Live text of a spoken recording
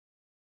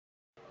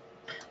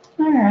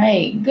All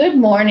right, good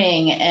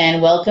morning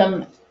and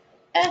welcome.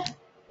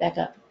 Back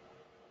up.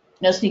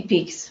 No sneak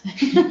peeks.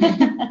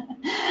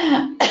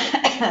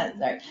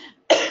 Sorry.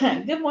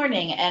 Good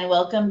morning and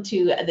welcome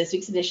to this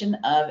week's edition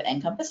of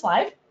NCompass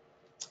Live.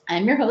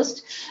 I'm your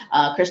host,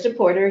 Krista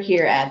Porter,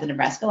 here at the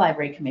Nebraska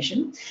Library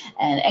Commission.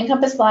 And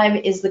NCompass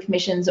Live is the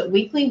Commission's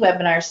weekly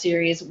webinar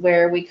series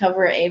where we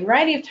cover a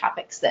variety of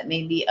topics that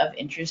may be of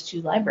interest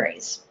to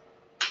libraries.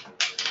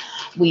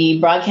 We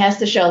broadcast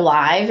the show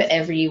live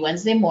every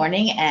Wednesday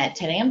morning at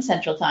 10 a.m.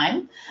 Central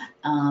Time.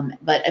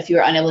 But if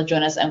you're unable to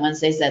join us on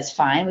Wednesdays, that's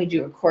fine. We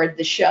do record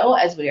the show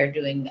as we are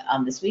doing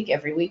this week.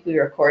 Every week we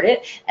record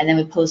it, and then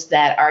we post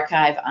that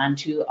archive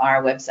onto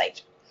our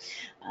website.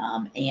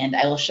 And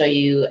I will show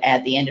you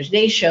at the end of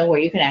today's show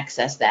where you can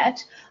access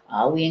that.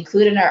 We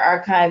include in our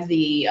archive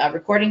the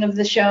recording of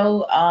the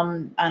show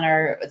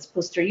it's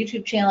posted to our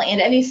YouTube channel, and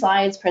any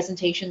slides,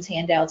 presentations,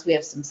 handouts. We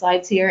have some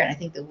slides here, and I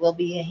think there will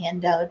be a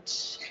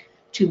handout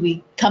to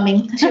be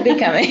coming.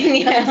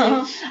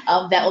 Yeah.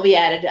 That will be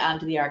added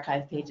onto the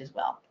archive page as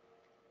well.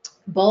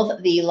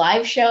 Both the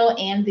live show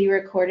and the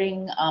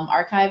recording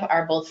archive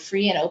are both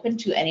free and open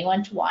to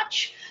anyone to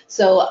watch.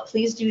 So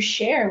please do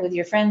share with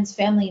your friends,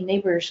 family,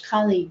 neighbors,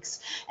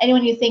 colleagues,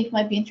 anyone you think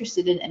might be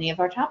interested in any of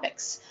our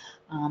topics.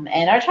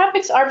 And our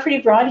topics are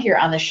pretty broad here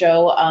on the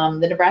show.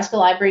 The Nebraska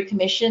Library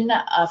Commission,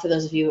 for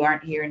those of you who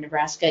aren't here in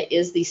Nebraska,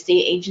 is the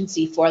state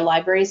agency for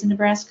libraries in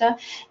Nebraska,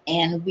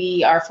 and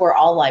we are for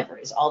all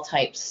libraries, all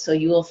types. So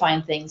you will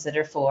find things that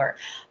are for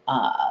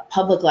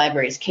public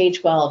libraries,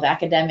 K-12,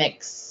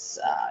 academics,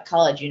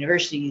 college,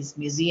 universities,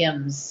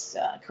 museums,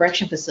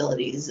 correction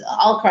facilities,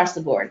 all across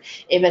the board.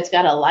 If it's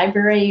got a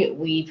library,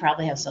 we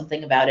probably have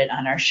something about it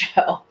on our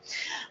show.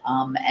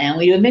 And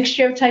we do a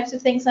mixture of types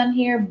of things on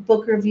here: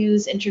 book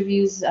reviews,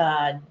 interviews,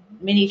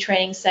 mini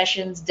training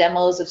sessions,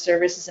 demos of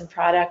services and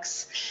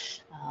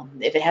products.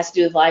 If it has to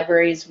do with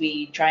libraries,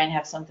 we try and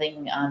have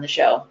something on the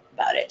show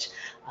about it.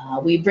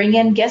 We bring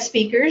in guest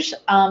speakers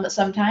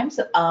sometimes,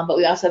 but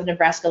we also have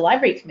Nebraska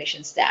Library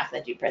Commission staff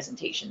that do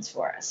presentations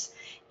for us.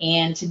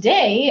 And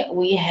today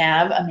we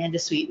have Amanda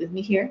Sweet with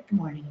me here. Good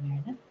morning,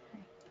 Amanda.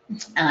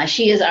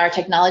 She is our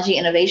technology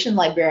innovation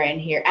librarian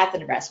here at the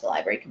Nebraska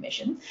Library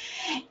Commission.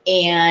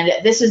 And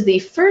this is the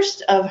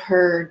first of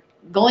her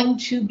going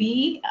to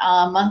be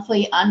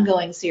monthly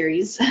ongoing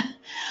series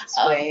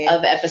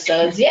of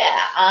episodes,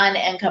 on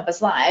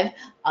NCompass Live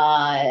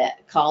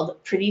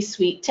called Pretty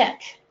Sweet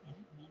Tech.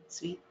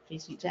 Pretty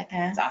Sweet Tech.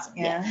 That's awesome.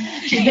 Yeah.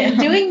 She's been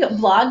doing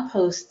blog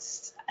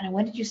posts. And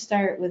when did you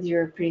start with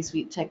your Pretty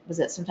Sweet Tech? Was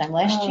it sometime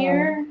last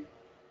year?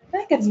 I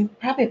think it's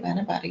probably been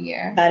about a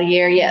year. About a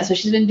year, yeah. So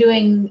she's been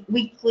doing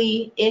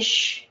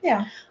weekly-ish.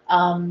 Yeah.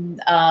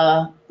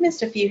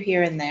 Missed a few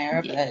here and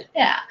there, but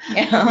yeah.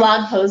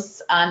 Blog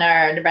posts on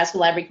our Nebraska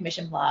Library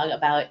Commission blog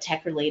about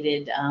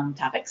tech-related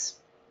topics.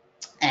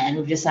 And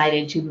we've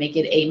decided to make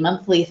it a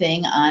monthly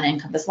thing on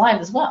NCompass Live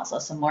as well. So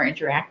some more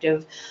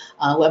interactive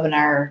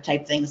webinar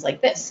type things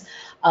like this.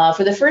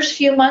 For the first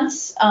few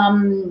months,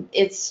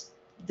 it's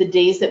the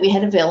days that we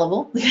had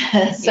available.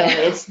 So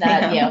it's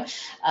not,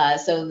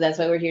 so that's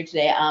why we're here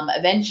today.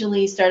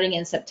 Eventually, starting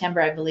in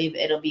September, I believe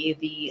it'll be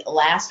the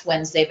last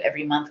Wednesday of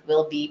every month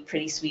will be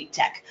Pretty Sweet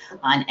Tech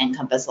on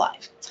NCompass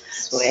Live.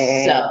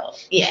 Sweet. So,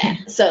 yeah.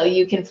 So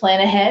you can plan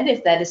ahead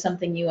if that is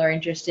something you are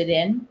interested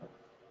in.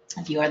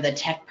 If you are the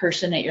tech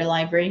person at your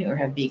library, or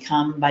have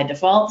become by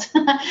default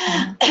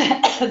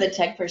the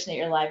tech person at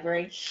your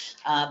library,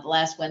 the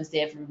last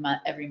Wednesday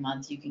every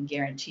month, you can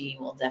guarantee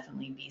will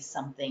definitely be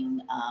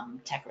something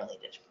tech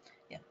related.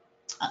 Yeah.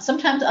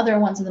 Sometimes other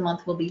ones in the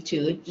month will be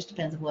too. It just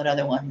depends on what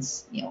other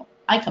ones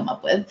I come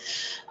up with.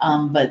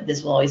 But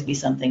this will always be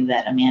something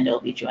that Amanda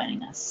will be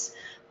joining us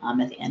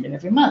at the end of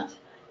every month.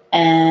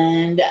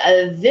 And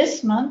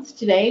this month,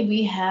 today,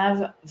 we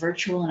have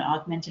virtual and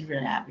augmented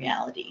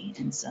reality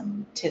and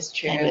some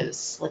kind of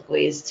slick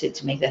ways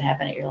to make that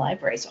happen at your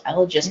library. So I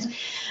will just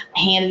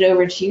hand it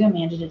over to you,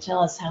 Amanda, to tell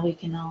us how we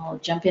can all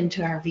jump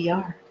into our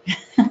VR.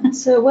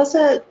 So was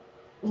it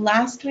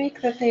last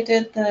week that they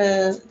did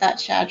that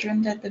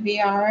Shadron did the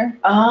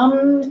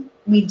VR?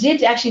 We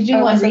did actually do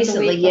one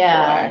recently,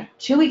 yeah.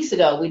 2 weeks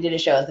ago, we did a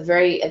show at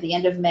the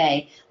end of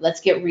May. Let's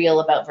get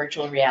real about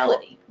virtual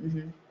reality. Cool.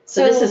 Mm-hmm.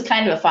 So this is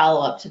kind of a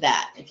follow-up to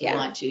that, if you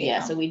want to.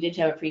 Yeah. So we did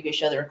have a previous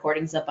show. The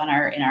recording's up in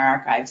our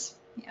archives.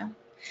 Yeah.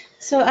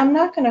 So I'm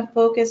not going to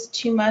focus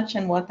too much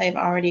on what they've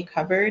already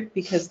covered,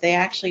 because they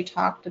actually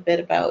talked a bit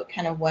about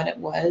kind of what it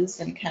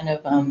was and kind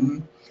of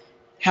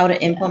how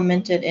to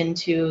implement it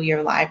into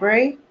your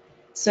library.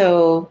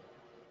 So,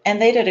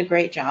 and they did a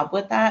great job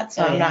with that.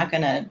 So I'm not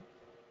going to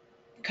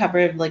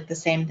cover like the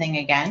same thing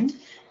again.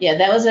 Yeah,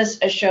 that was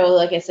a show,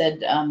 like I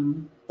said,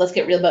 let's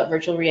get real about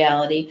virtual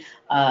reality.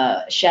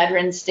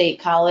 Shadron State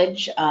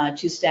College,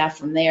 two staff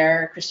from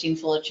there, Christine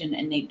Fullerton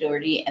and Nate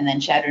Doherty, and then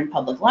Shadron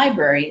Public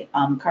Library,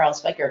 Carl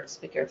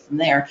Spicker from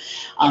there.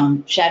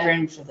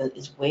 Shadron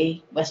is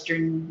way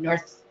western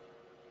north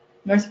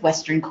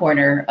northwestern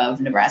corner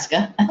of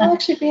Nebraska. I'll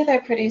actually be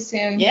there pretty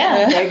soon.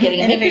 Yeah, they're getting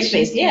a innovation.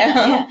 makerspace.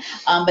 Yeah.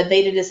 But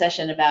they did a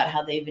session about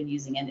how they've been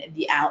using it,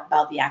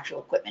 about the actual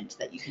equipment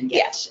that you can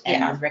get,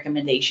 and with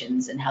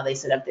recommendations and how they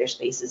set up their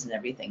spaces and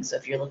everything. So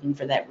if you're looking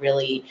for that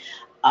really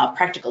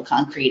practical,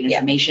 concrete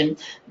information,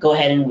 go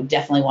ahead and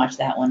definitely watch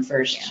that one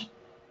first. Yeah.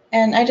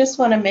 And I just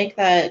want to make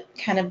that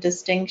kind of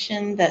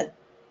distinction that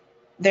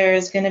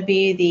there's going to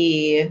be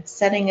the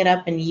setting it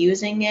up and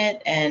using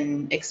it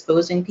and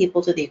exposing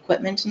people to the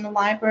equipment in the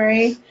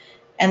library.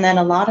 And then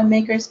a lot of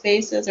maker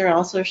spaces are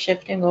also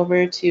shifting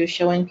over to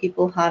showing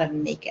people how to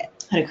make it.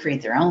 How to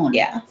create their own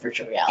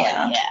virtual reality.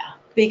 Yeah.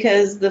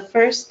 Because the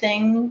first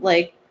thing,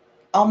 like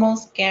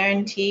almost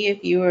guarantee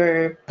if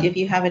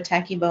you have a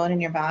techie bone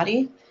in your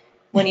body,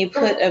 when you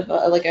put a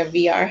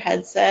VR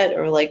headset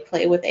or like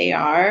play with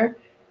AR,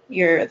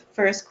 your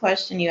first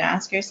question you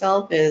ask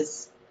yourself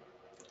is,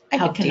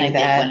 how can I make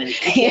one of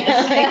these?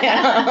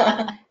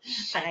 Yeah.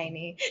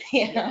 Shiny.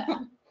 Yeah.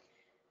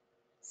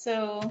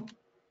 So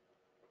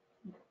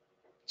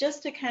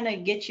just to kind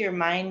of get your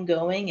mind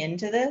going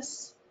into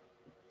this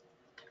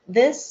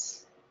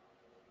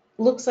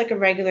looks like a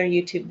regular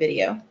YouTube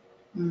video.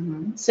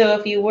 Mm-hmm. So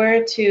if you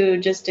were to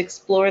just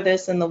explore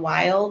this in the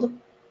wild,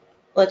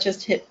 let's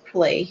just hit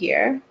play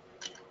here.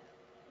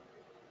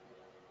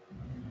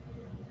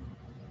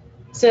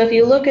 So if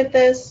you look at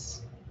this,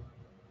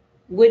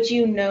 would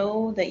you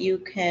know that you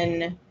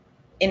can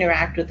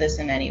interact with this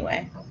in any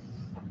way?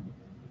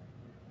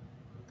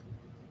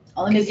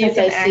 Only because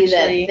I see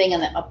that thing on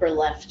the upper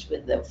left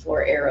with the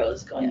 4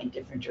 arrows going in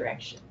different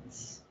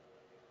directions.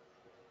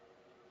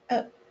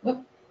 Oh,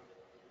 whoop.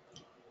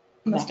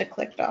 Must have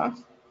clicked off.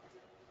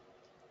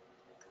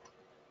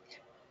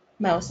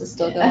 Mouse is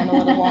still going a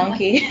little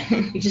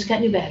wonky. You just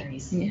got new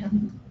batteries. Yeah.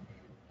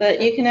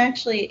 But you can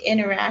actually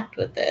interact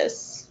with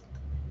this.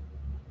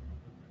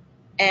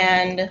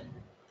 And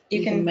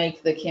you can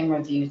make the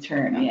camera view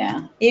turn,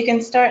 You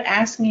can start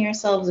asking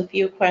yourselves a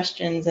few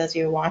questions as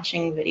you're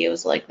watching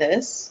videos like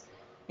this.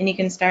 And you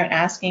can start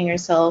asking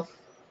yourself,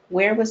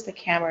 where was the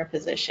camera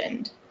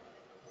positioned?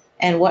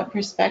 And what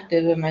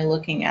perspective am I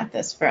looking at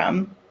this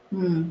from?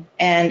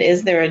 And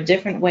is there a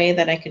different way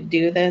that I could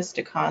do this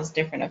to cause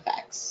different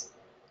effects?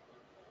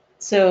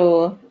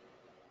 So,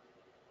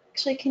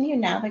 actually, can you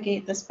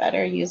navigate this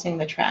better using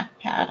the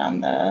trackpad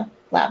on the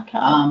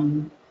laptop?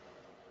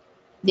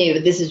 Yeah,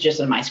 but this is just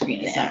on my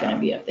screen. It's not going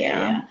to be up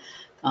there.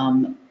 The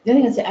other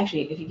thing is,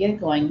 actually, if you get it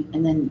going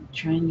and then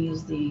try and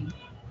use the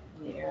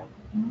arrow.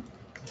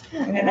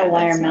 I don't know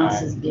why our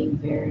mouse is being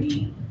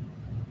very...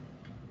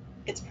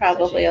 It's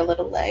probably a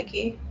little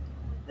laggy.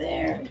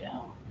 There we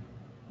go.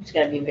 Just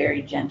got to be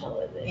very gentle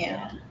with it.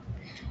 Yeah.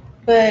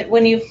 But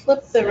when you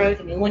flip the flip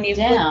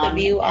the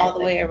view all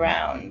the way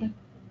around,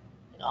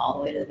 all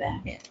the way to the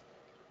back. Yeah.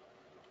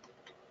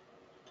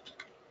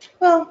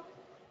 Well,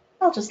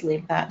 I'll just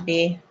leave that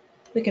be.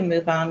 We can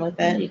move on with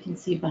it. You can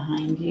see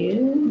behind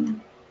you.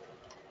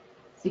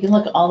 So you can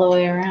look all the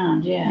way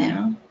around.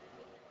 Yeah.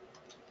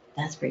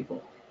 That's pretty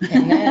cool.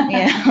 Isn't it?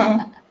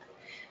 Yeah.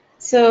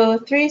 So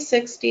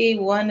 360,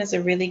 one, is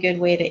a really good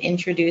way to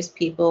introduce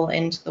people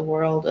into the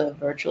world of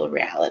virtual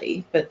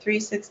reality. But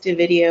 360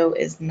 video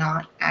is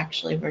not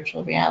actually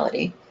virtual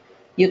reality.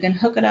 You can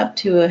hook it up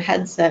to a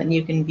headset and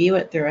you can view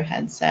it through a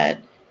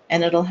headset,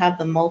 and it'll have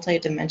the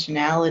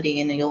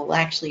multi-dimensionality and you'll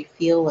actually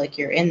feel like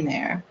you're in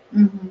there.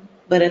 Mm-hmm.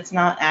 But it's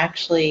not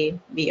actually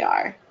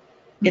VR.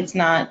 Mm-hmm. It's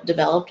not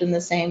developed in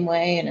the same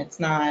way, and it's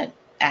not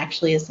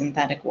actually a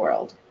synthetic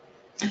world.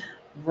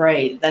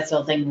 Right. That's the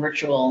whole thing.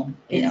 Virtual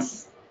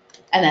is...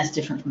 And that's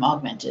different from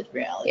augmented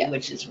reality,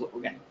 which is what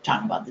we're going to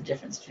talk about, the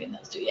difference between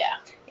those two.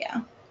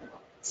 Yeah.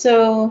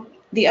 So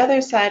the other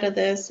side of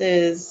this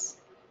is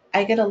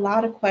I get a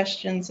lot of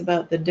questions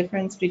about the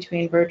difference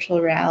between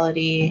virtual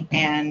reality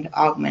and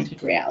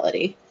augmented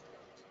reality.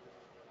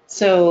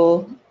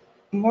 So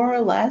more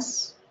or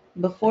less,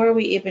 before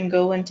we even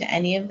go into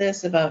any of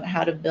this about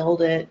how to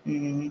build it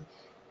and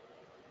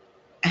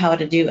how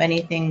to do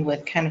anything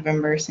with kind of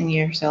immersing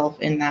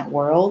yourself in that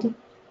world,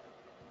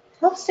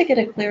 helps to get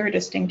a clearer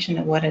distinction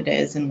of what it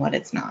is and what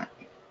it's not.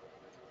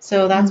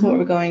 So that's what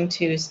we're going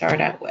to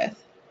start out with.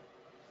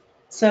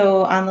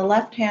 So on the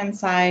left-hand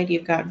side,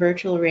 you've got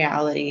virtual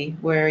reality,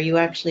 where you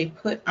actually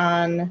put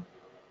on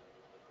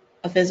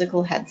a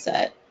physical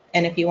headset.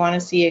 And if you want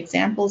to see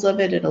examples of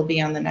it, it'll be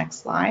on the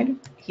next slide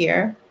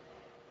here.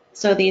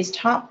 So these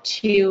top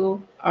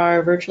two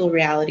are virtual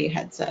reality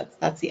headsets.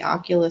 That's the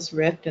Oculus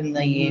Rift and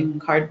the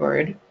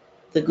Cardboard,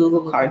 the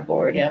Google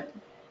Cardboard. Yep.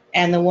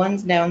 And the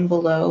ones down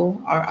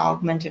below are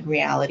augmented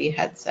reality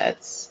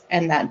headsets.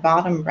 And that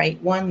bottom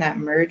right one, that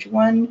merge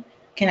one,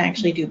 can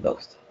actually do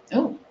both.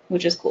 Oh,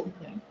 which is cool.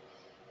 Okay.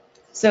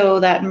 So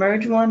that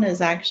merge one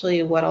is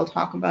actually what I'll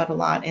talk about a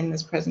lot in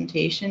this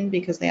presentation,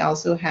 because they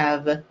also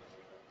have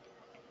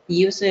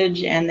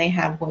usage and they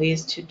have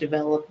ways to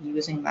develop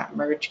using that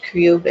merge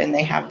cube, and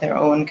they have their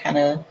own kind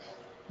of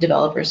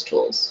developers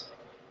tools.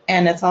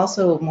 And it's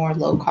also more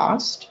low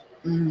cost.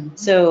 Mm-hmm.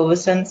 So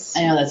since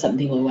I know that's something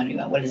people are wondering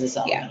about, what is this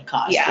all going to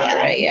cost?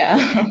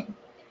 Right.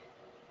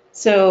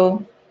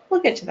 So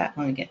we'll get to that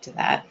when we get to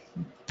that.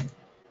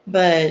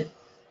 But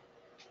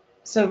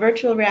so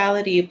virtual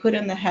reality, you put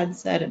in the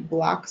headset, it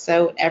blocks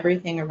out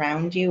everything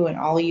around you, and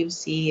all you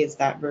see is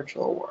that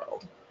virtual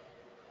world.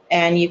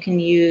 And you can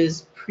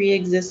use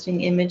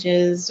pre-existing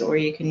images, or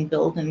you can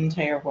build an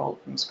entire world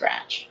from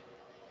scratch.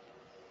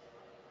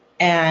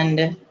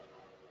 And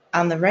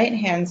on the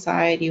right-hand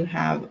side, you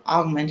have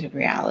augmented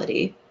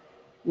reality,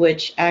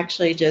 which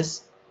actually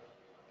just,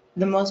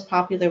 the most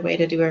popular way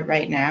to do it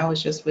right now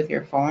is just with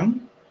your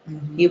phone.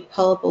 Mm-hmm. You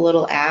pull up a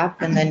little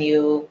app and then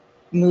you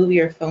move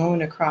your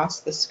phone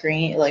across the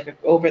screen, like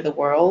over the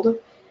world.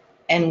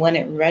 And when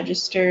it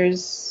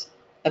registers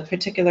a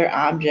particular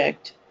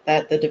object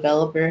that the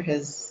developer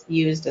has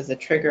used as a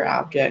trigger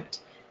object,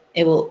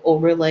 it will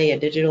overlay a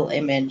digital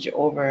image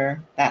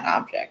over that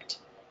object.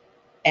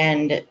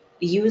 And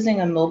using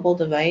a mobile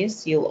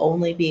device, you'll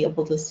only be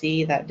able to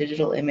see that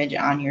digital image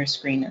on your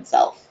screen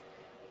itself.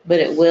 But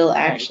it will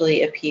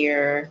actually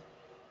appear,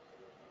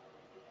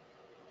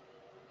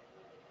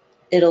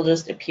 it'll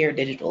just appear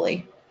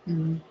digitally.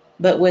 Mm-hmm.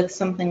 But with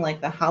something like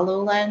the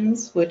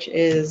HoloLens, which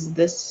is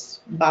this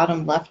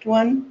bottom left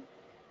one,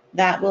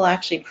 that will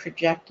actually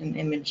project an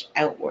image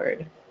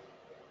outward.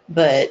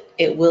 But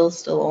it will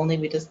still only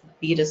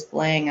be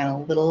displaying on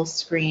a little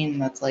screen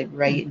that's like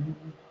right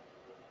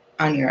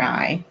on your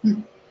eye.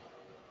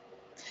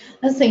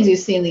 Those things you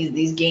see in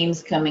these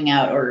games coming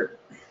out, or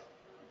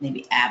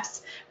maybe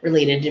apps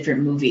related to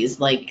different movies,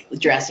 like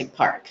Jurassic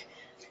Park.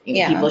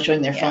 Yeah. People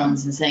showing their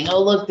phones and saying,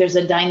 "Oh, look, there's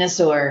a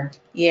dinosaur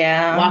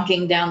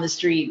walking down the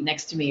street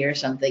next to me," or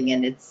something,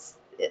 and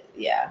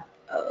yeah.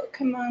 Oh,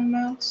 come on,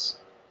 mouse.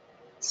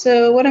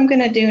 So what I'm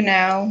gonna do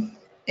now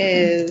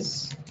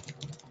is,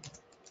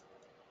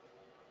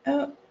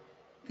 oh,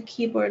 the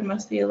keyboard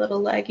must be a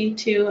little laggy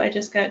too. I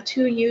just got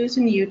 2 U's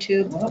in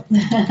YouTube.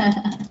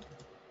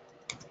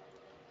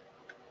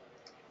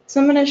 So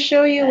I'm gonna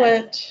show you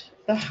what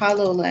the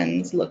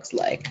HoloLens looks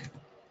like.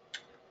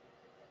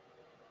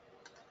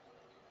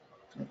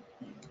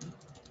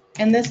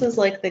 And this is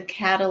like the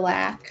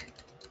Cadillac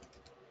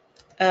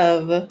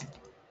of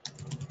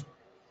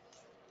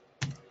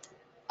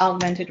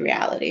augmented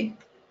reality.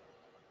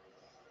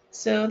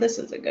 So this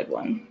is a good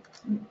one.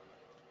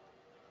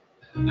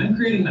 I'm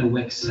creating my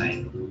Wix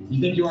site.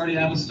 You think you already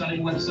have a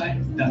stunning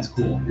website? That's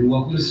cool. You're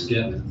welcome to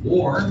skip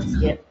or...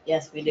 Skip.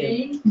 Yes, we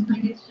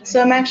do.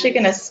 So I'm actually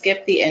going to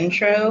skip the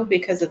intro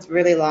because it's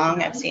really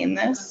long. I've seen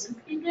this.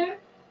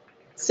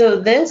 So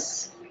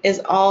this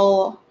is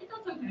all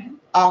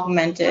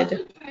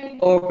augmented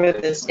over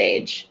the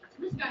stage.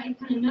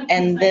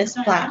 And this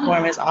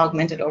platform is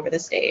augmented over the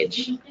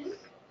stage.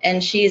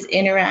 And she's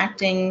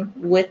interacting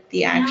with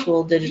the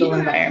actual digital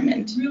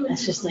environment.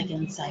 That's just like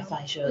in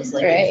sci-fi shows,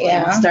 like Right,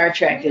 yeah. Star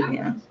Trek,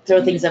 and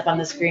throw things up on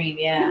the screen,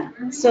 yeah.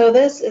 So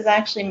this is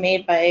actually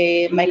made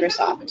by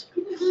Microsoft.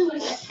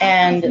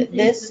 And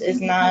this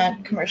is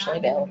not commercially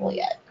available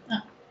yet.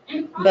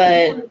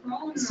 But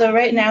so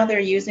right now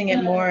they're using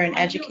it more in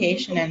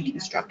education and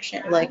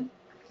construction, like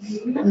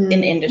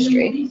in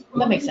industry.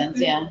 That makes sense,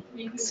 yeah.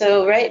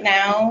 So right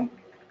now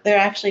they're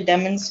actually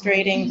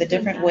demonstrating the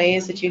different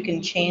ways that you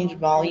can change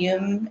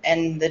volume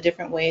and the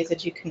different ways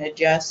that you can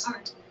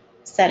adjust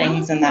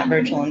settings in that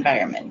virtual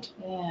environment.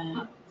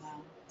 Yeah.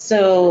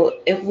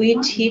 So if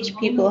we teach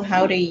people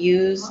how to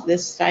use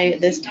this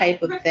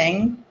type of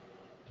thing,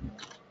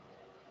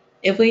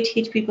 if we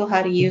teach people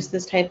how to use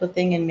this type of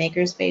thing in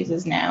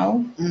makerspaces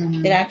now,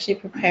 it actually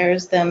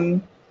prepares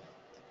them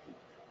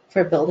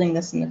for building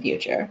this in the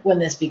future. When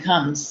this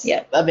becomes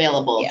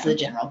available to the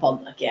general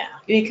public, yeah.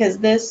 Because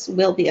this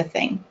will be a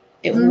thing.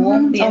 It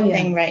won't be a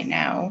thing right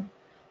now.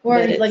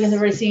 Or like as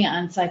we're seeing it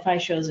on sci-fi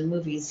shows and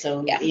movies,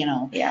 so you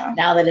know,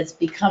 now that it's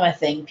become a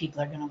thing, people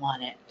are gonna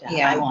want it.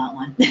 I want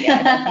one.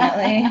 Yeah,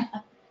 definitely.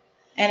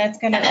 And it's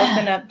gonna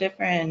open up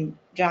different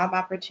job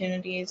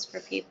opportunities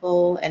for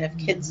people. And if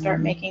kids start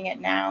making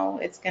it now,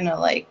 it's gonna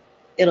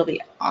it'll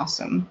be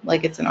awesome.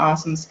 Like it's an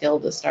awesome skill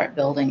to start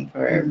building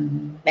for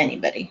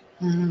anybody.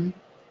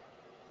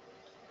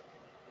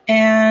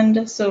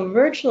 And so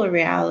virtual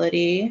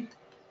reality.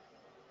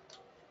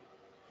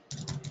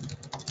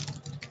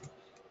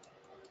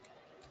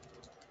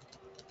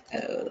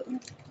 Oh.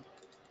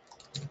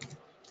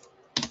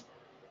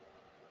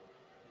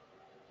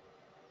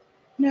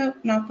 Nope,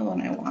 not the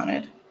one I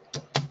wanted.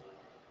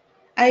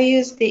 I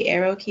used the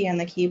arrow key on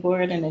the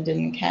keyboard and it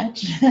didn't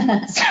catch.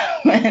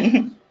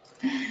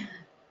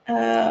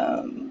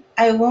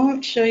 I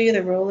won't show you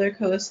the roller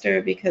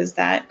coaster because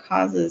that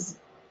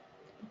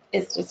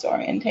it's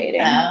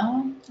disorientating.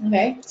 Oh,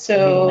 okay.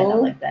 So I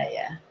don't like that,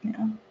 yeah.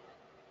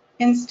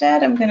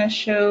 Instead, I'm gonna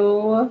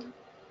show.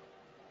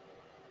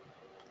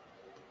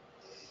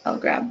 I'll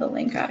grab the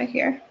link out of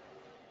here.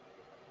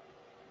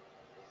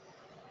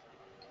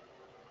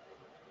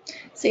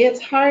 See,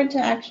 it's hard to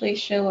actually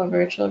show a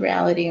virtual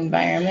reality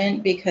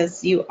environment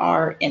because you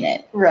are in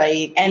it.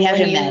 Right. And you have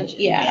to when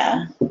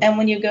imagine. And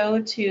when you go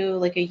to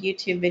like a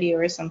YouTube video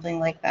or something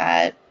like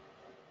that,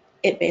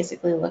 it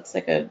basically looks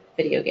like a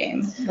video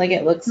game. Like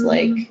it looks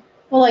like.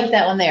 Well, like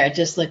that one there, it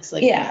just looks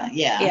like.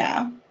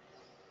 Yeah.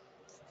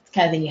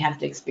 kind of thing you have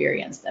to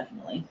experience,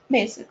 definitely.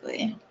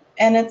 Basically.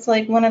 And it's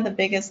like one of the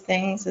biggest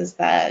things is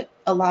that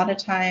a lot of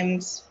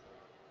times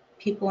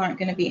people aren't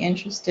going to be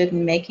interested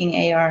in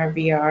making AR or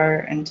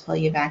VR until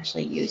you've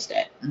actually used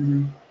it.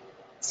 Mm-hmm.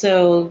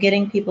 So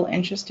getting people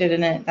interested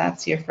in it,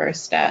 that's your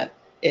first step,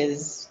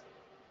 is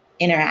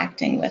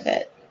interacting with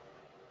it.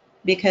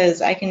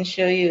 Because I can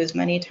show you as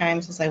many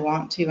times as I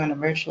want to on a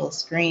virtual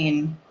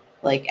screen.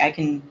 Like I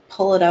can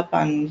pull it up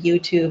on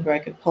YouTube or I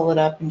could pull it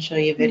up and show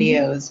you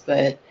videos,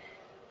 but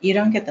you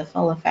don't get the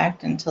full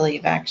effect until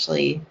you've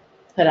actually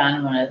Put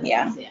on one of those.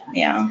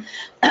 Yeah.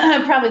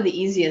 Probably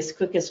the easiest,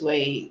 quickest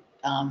way,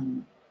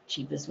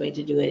 cheapest way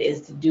to do it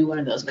is to do one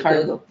of those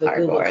Google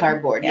Google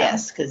Cardboard, yeah.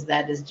 yes, because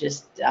that is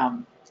just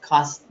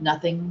costs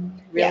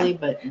nothing really,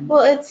 but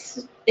well,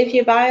 it's if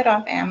you buy it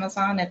off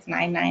Amazon, it's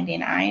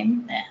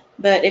 $9.99. Yeah.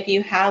 But if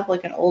you have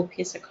like an old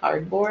piece of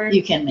cardboard,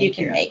 you can make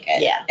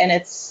it. Yeah. And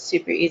it's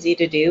super easy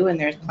to do, and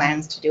there's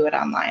plans to do it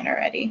online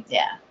already.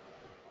 Yeah.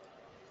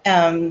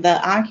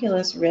 The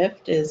Oculus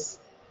Rift is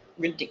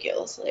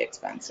ridiculously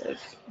expensive.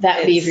 That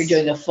would be if you're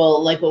doing a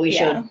full, like what we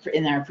Yeah. showed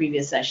in our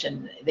previous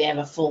session. They have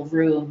a full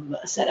room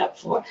set up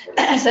for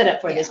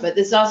this, but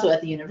this is also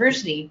at the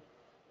university.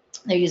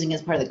 They're using it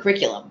as part of the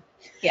curriculum.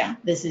 Yeah.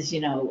 This is,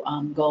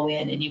 go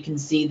in and you can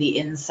see the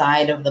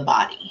inside of the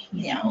body,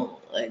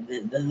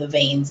 the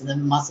veins and the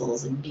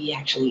muscles, and be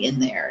actually in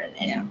there.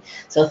 And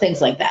so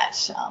things like that,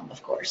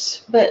 of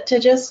course. But to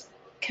just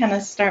kind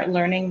of start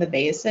learning the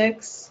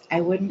basics,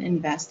 I wouldn't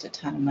invest a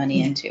ton of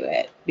money into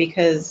it,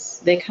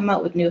 because they come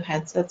out with new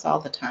headsets all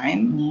the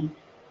time. Mm-hmm.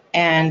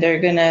 And they're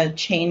going to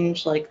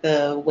change like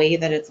the way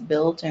that it's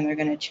built, and they're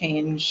going to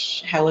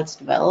change how it's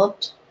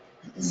developed.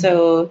 Mm-hmm.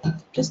 So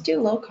just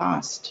do low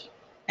cost,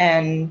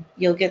 and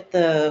you'll get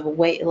the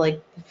way,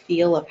 like the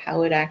feel of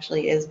how it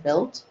actually is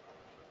built.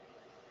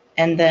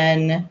 And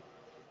then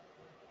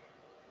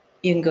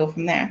you can go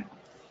from there.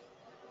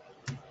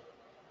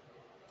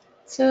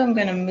 So I'm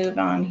going to move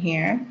on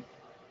here.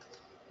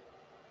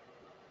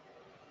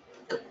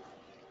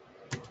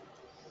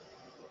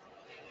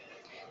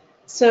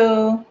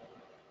 So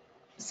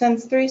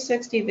since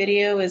 360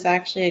 video is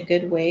actually a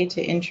good way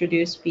to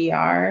introduce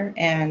VR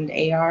and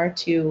AR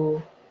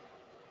to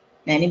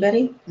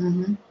anybody,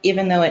 Mm-hmm.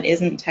 even though it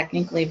isn't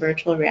technically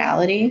virtual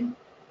reality,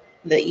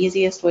 the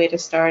easiest way to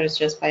start is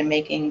just by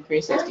making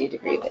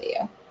 360-degree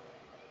video.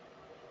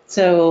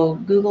 So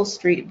Google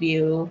Street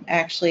View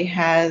actually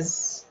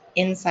has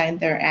inside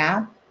their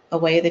app a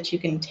way that you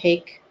can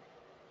take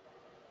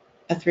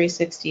a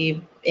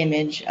 360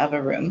 image of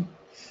a room.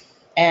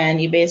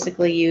 And you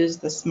basically use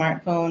the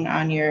smartphone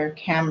on your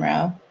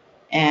camera,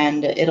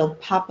 and it'll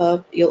pop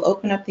up, you'll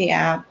open up the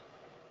app,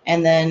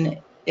 and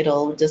then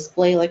it'll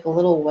display like a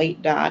little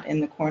white dot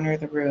in the corner of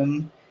the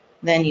room.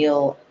 Then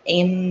you'll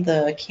aim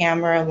the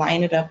camera,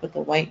 line it up with the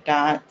white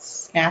dot,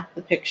 snap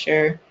the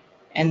picture,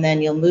 and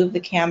then you'll move the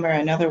camera,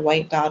 another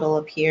white dot will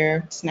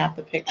appear, snap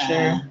the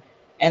picture,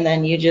 and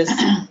then you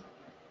just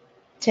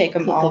take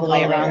them all the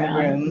way around the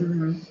room.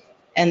 Mm-hmm.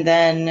 And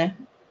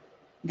then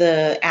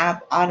the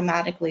app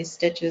automatically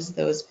stitches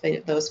those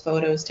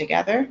photos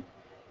together,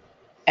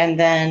 and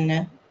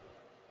then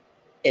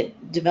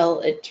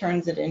it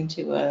turns it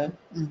into a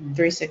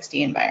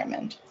 360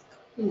 environment.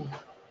 Ooh.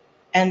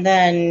 And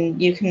then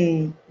you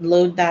can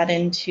load that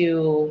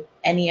into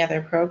any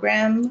other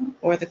program.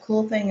 Or the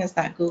cool thing is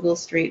that Google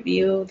Street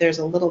View, there's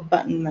a little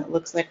button that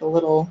looks like a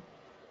little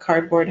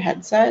cardboard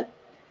headset,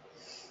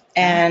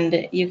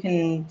 and you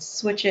can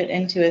switch it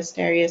into a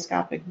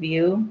stereoscopic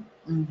view,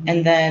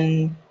 and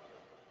then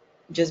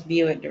just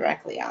view it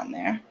directly on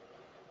there.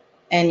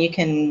 And you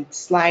can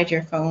slide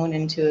your phone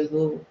into a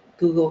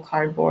Google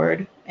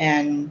Cardboard,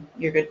 and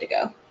you're good to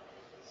go.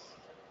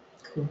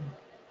 Cool.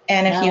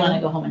 And if now you want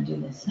to go home and do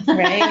this,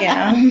 right?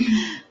 Yeah.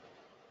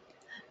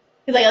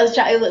 Like I was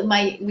trying,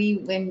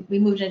 when we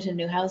moved into a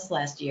new house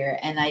last year,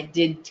 and I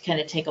did kind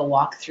of take a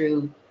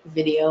walkthrough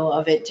video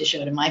of it to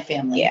show to my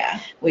family. Yeah.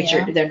 Which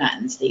they're not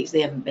in the States,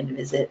 they haven't been to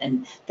visit,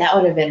 and that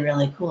would have been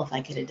really cool if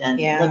I could have done.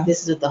 Yeah. Look,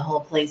 this is what the whole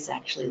place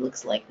actually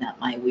looks like, not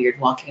my weird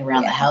walking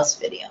around the house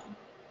video.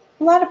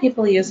 A lot of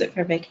people use it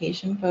for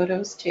vacation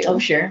photos too. Oh,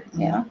 sure.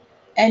 Yeah.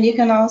 And you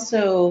can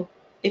also,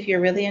 if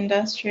you're really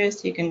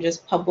industrious, you can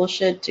just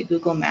publish it to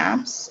Google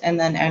Maps, and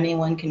then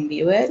anyone can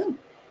view it.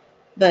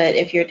 But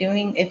if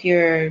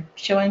you're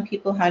showing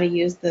people how to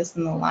use this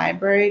in the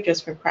library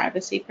just for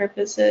privacy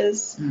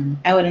purposes,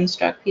 I would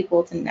instruct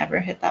people to never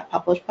hit that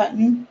publish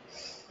button,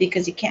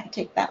 because you can't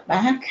take that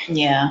back.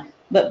 Yeah.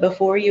 But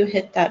before you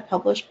hit that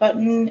publish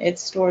button,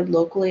 it's stored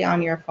locally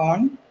on your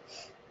phone.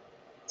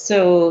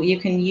 So you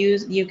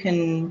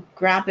can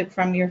grab it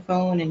from your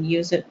phone and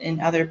use it in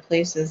other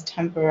places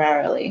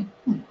temporarily.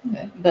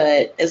 Okay.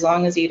 But as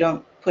long as you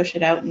don't push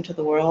it out into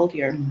the world,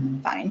 you're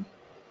fine.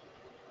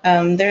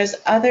 There's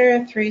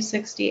other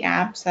 360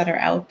 apps that are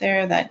out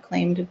there that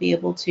claim to be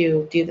able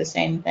to do the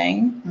same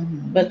thing,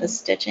 but the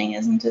stitching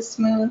isn't as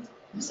smooth.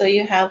 So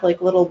you have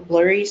like little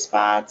blurry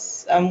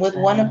spots. With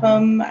one of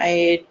them,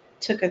 I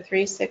took a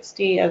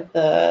 360 of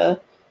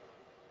the,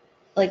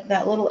 like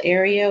that little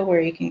area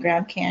where you can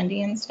grab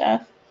candy and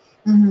stuff.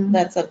 Mhm.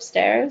 that's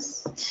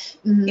upstairs.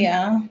 Mhm.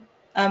 Yeah.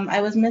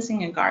 I was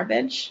missing a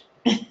garbage.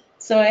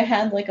 So I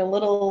had like a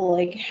little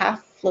like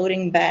half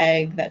floating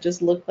bag that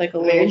just looked like a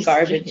little Very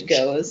garbage strange.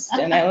 ghost.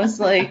 And I was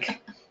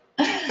like,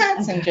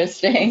 that's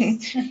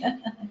interesting.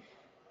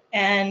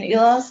 And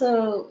you'll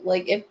also,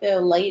 like, if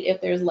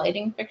there's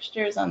lighting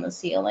fixtures on the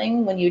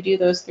ceiling, when you do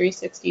those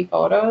 360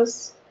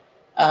 photos,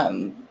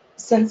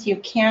 since you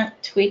can't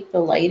tweak the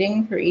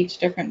lighting for each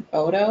different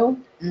photo,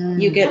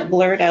 you get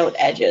blurred out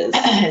edges.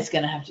 It's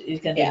gonna do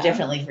Yeah. it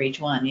differently for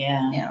each one,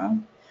 yeah. Yeah.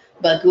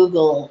 But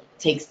Google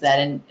takes that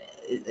and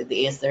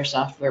is their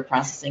software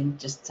processing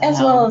just As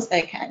somehow- well as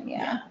they can,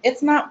 yeah.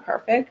 It's not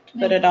perfect,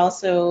 but it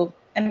also,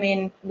 I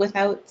mean,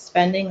 without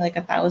spending like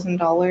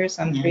 $1,000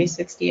 on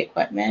 360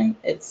 equipment,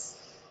 it's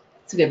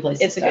a good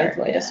place. It's a good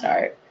way to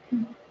start.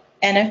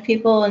 And if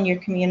people in your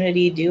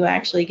community do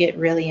actually get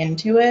really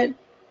into it,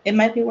 it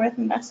might be worth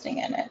investing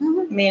in it.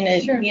 I mean,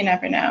 you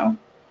never know.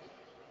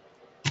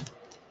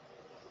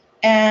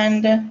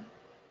 And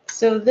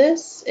so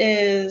this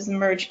is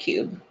Merge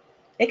Cube.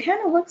 It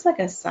kind of looks like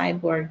a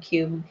cyborg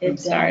cube from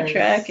Star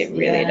Trek. It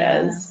really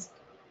does.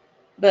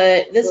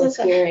 But this is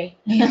scary.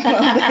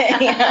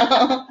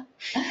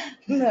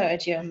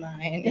 Merge your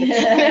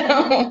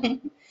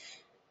mind.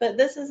 But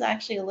this is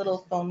actually a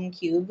little foam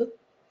cube,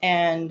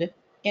 and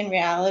in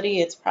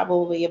reality, it's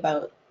probably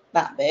about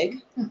that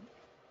big.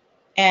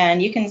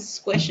 And you can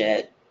squish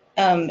it.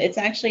 It's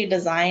actually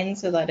designed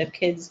so that if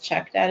kids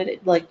chucked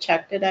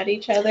it at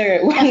each other,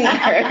 it wouldn't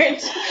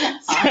hurt.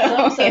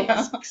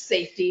 So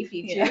safety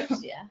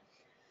features, yeah.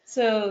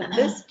 So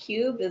this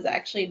cube is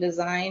actually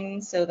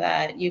designed so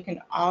that you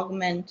can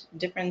augment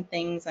different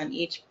things on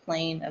each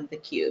plane of the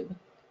cube.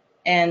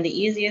 And the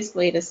easiest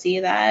way to see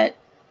that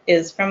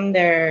is from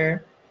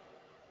their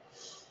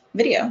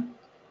video.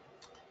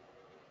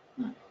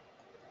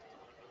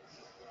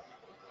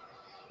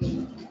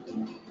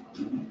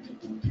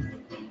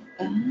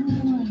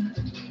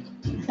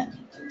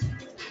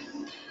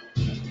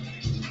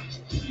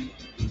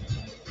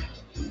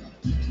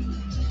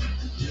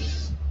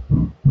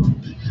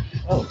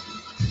 Oh.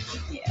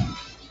 Yeah.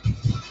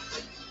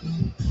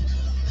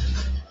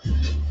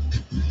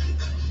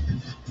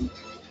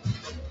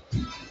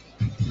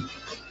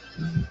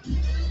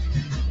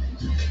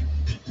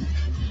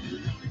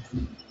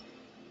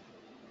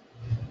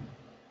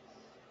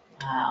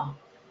 Wow.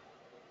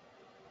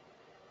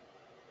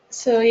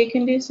 So you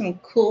can do some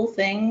cool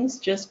things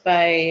just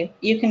by,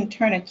 you can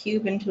turn a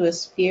cube into a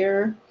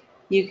sphere.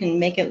 You can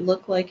make it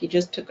look like you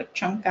just took a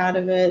chunk out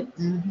of it.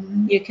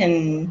 You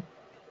can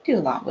do a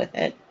lot with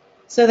it.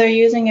 So they're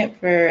using it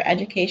for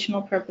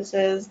educational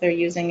purposes. They're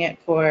using it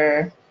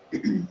for,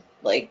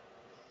 like,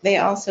 they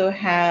also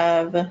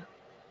have,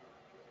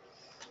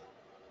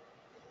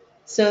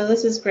 so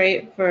this is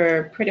great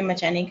for pretty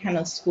much any kind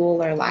of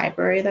school or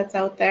library that's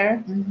out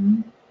there.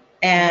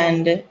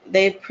 And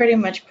they've pretty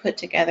much put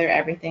together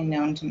everything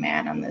known to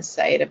man on this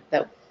site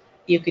that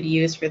you could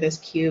use for this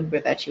cube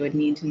or that you would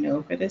need to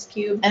know for this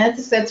cube. And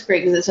that's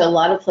great because a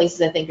lot of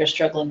places I think are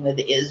struggling with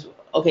is,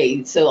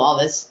 okay, so all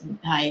this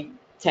high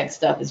tech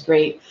stuff is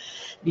great,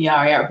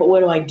 VR, AR, but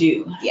what do I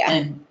do? Yeah.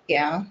 And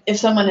Yeah. if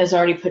someone has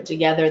already put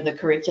together the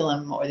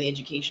curriculum or the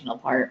educational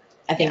part,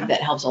 I think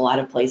that helps a lot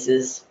of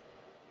places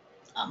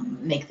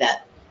make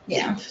that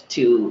leap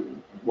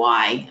to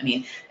why. I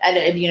mean, at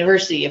a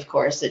university, of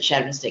course, at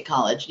Chadron State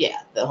College,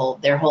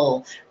 their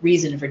whole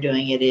reason for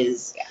doing it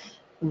is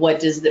what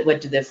do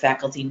the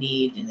faculty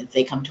need, and if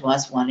they come to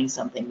us wanting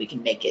something, we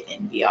can make it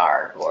in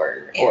VR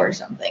or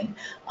something.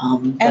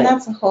 And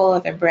that's a whole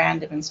other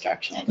brand of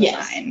instructional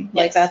design.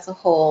 Like that's a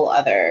whole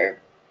other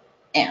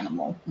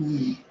animal.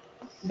 And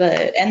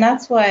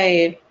that's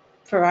why,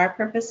 for our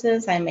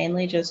purposes, I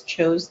mainly just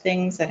chose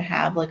things that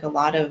have like a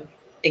lot of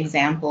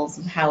examples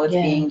of how it's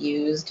being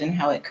used and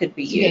how it could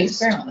be used. You can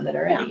experiment with it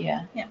already,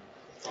 yeah.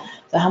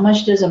 So how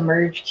much does a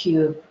Merge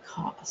Cube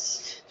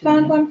cost?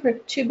 Found one for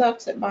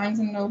 $2 at Barnes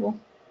and Noble.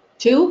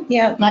 2?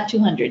 Yeah. Not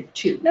 200,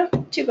 2. No,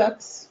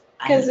 $2.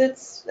 Because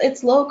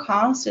it's low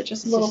cost. It's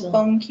just a little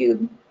foam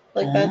cube.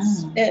 Like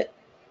that's it.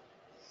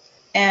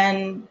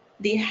 And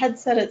the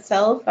headset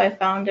itself, I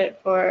found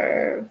it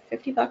for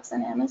 $50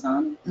 on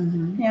Amazon.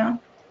 Yeah.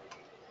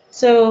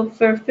 So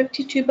for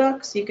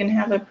 $52, you can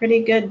have a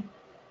pretty good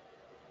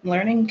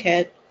learning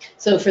kit.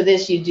 So for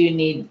this, you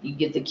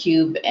get the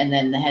cube and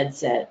then the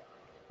headset.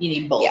 You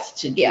need both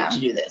to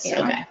do this.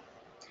 Yeah.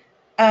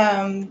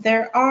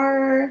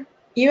 Okay.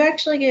 You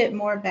actually get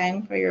more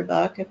bang for your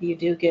buck if you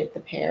do get the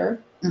pair,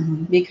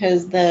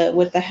 because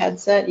with the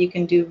headset you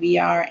can do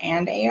VR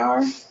and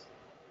AR,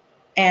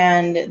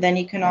 and then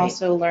you can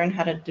also learn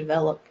how to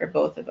develop for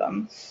both of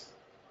them.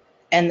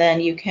 And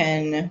then you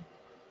can,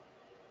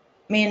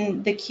 I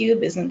mean, the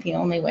cube isn't the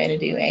only way to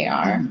do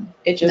AR.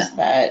 It's just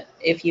that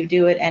if you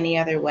do it any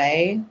other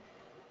way,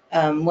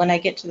 when I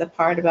get to the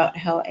part about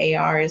how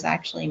AR is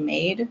actually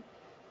made,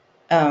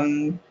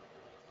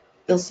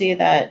 you'll see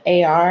that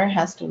AR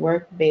has to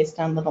work based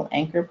on little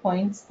anchor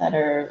points that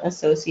are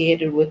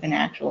associated with an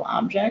actual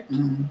object.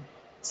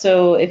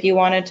 So if you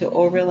wanted to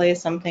overlay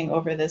something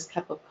over this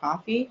cup of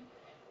coffee,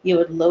 you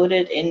would load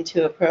it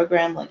into a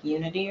program like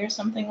Unity or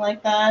something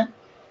like that,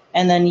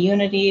 and then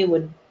Unity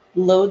would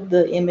load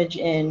the image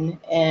in,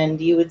 and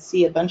you would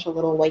see a bunch of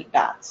little white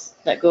dots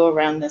that go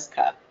around this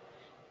cup.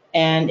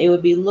 And it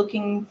would be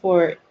looking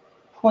for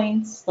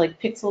points,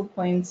 like pixel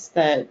points,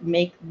 that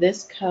make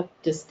this cup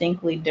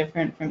distinctly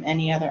different from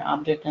any other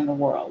object in the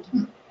world.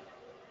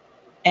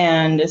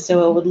 And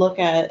so it would look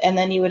at, and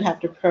then you would have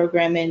to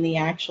program in the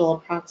actual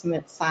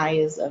approximate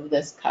size of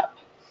this cup.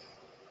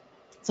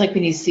 It's like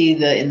when you see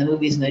in the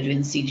movies when they're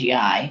doing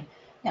CGI,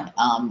 Yeah.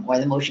 or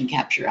the motion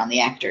capture on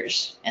the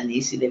actors, and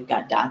you see they've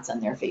got dots on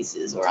their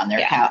faces or on their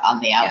Yeah. on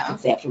the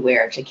outfits they have to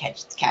wear to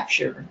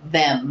capture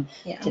them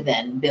to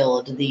then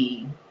build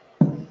the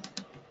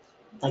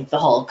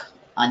Hulk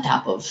on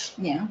top of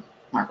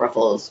Mark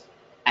Ruffalo's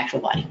actual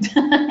body.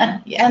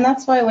 Yeah. And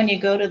that's why when you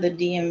go to the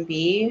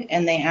DMV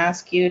and they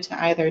ask you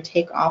to either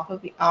take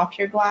off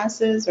your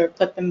glasses or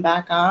put them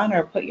back on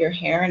or put your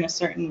hair in a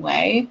certain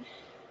way,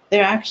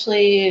 they're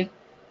actually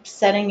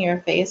setting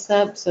your face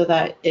up so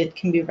that it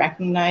can be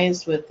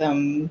recognized with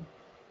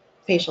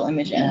facial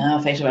imaging.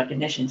 Facial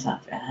recognition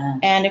software.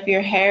 And if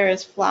your hair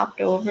is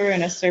flopped over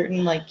in a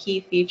certain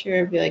key feature,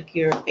 it'd be like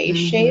your face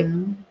shape,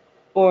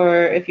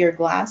 or if your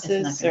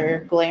glasses are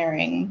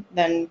glaring,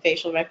 then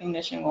facial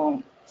recognition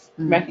won't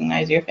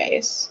recognize your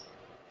face.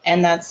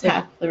 And that's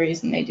half the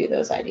reason they do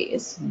those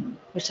IDs.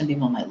 Which some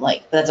people might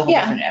like, but that's a whole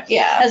different episode.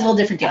 Yeah. That's a whole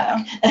different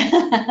topic.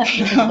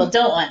 People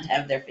don't want to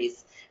have their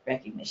face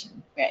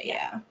recognition. Right,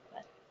 yeah.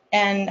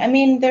 And I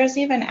mean, there's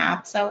even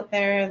apps out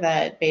there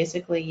that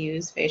basically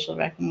use facial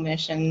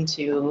recognition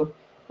to,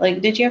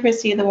 did you ever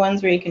see the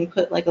ones where you can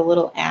put a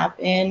little app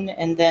in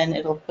and then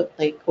it'll put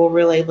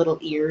overlay little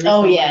ears?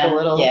 Oh,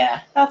 and,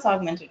 yeah. That's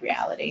augmented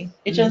reality.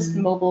 It's just the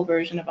mobile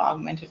version of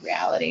augmented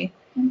reality.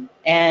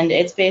 And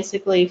it's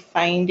basically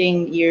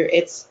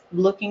it's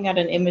looking at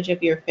an image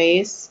of your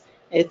face,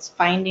 it's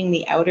finding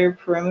the outer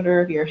perimeter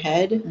of your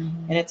head,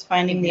 and it's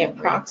finding the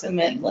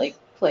approximate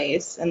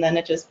place, and then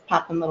it just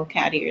popping little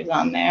cat ears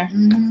on there.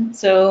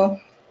 So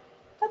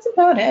that's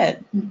about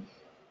it.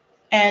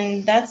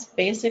 And that's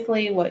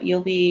basically what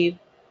you'll be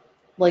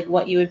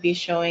what you would be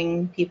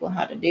showing people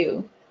how to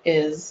do.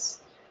 Is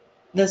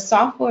the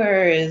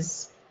software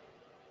is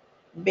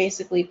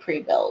basically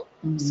pre-built.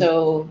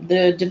 So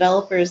the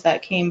developers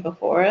that came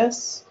before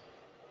us,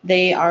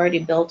 they already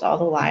built all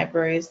the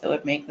libraries that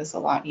would make this a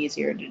lot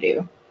easier to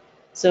do.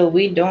 So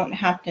we don't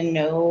have to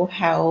know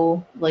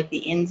how, the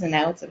ins and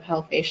outs of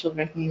how facial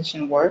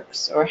recognition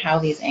works or how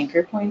these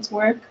anchor points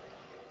work,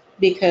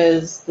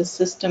 because the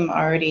system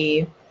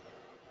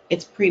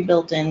it's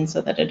pre-built in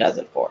so that it does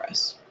it for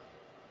us.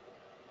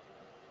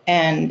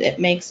 And it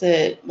makes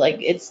it,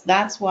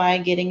 that's why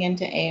getting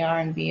into AR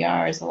and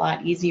VR is a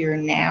lot easier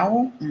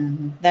now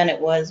than it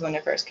was when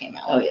it first came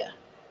out. Oh, yeah.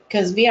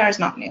 Because VR is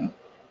not new.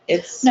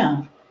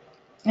 No.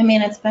 I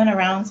mean, it's been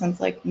around since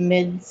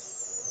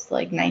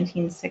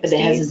mid-1960s. But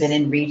it hasn't been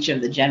in reach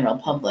of the general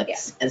public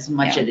as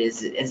much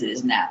as it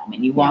is now. I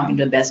mean, you walk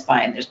into a Best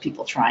Buy and there's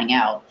people trying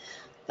out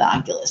the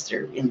Oculus.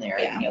 They're in there,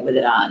 with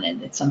it on,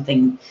 and it's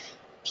something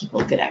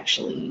people could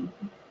actually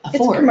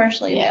afford. It's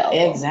commercially available.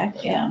 Yeah,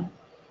 exactly. Yeah.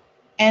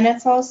 And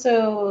it's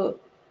also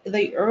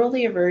the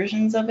earlier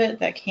versions of it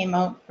that came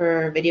out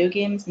for video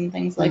games and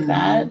things like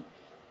that.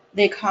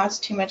 They cause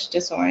too much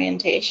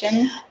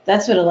disorientation.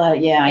 That's what I know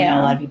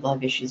a lot of people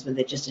have issues with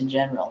it just in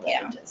general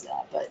that it does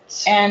that.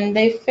 And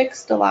they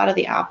fixed a lot of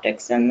the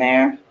optics in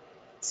there.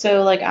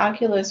 So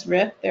Oculus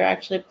Rift, they're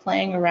actually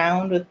playing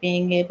around with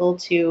being able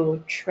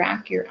to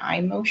track your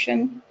eye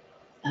motion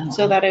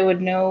so that it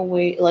would know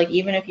where,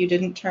 even if you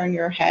didn't turn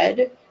your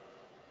head,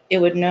 it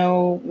would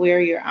know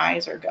where your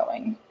eyes are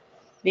going.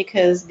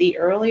 Because the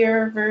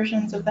earlier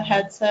versions of the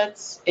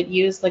headsets, it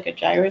used a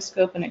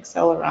gyroscope and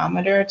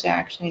accelerometer to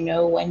actually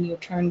know when you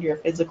turned your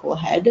physical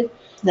head.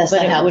 That's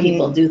not how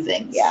people do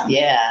things.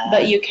 Yeah.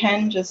 But you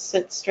can just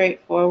sit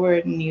straight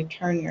forward and you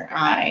turn your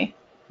eye.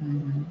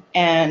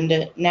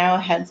 And now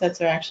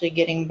headsets are actually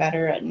getting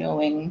better at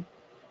knowing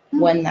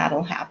when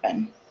that'll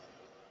happen,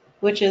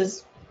 which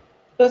is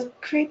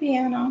both creepy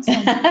and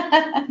awesome.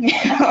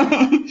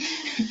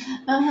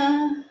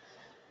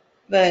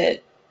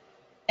 But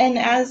and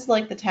as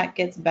the tech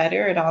gets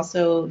better,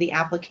 the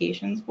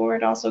applications for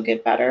it also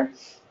get better.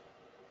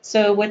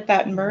 So with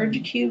that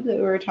Merge Cube that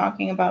we were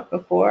talking about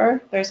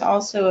before, there's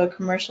also a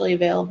commercially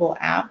available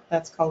app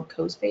that's called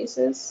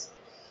CoSpaces.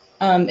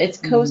 It's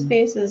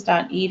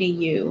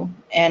cospaces.edu,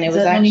 and it was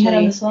actually. You had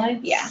on the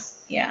slides?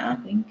 Yeah. I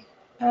think.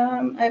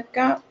 I've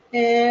got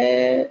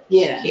it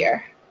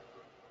here.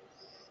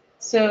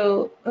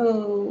 So,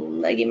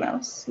 leggy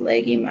mouse.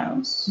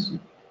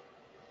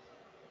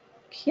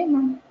 Come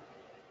on.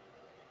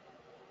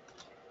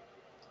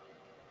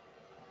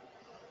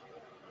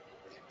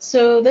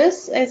 So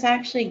this is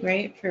actually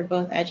great for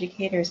both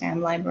educators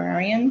and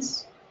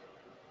librarians.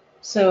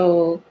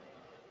 So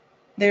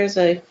there's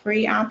a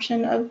free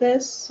option of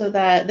this, so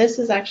that this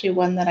is actually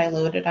one that I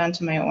loaded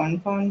onto my own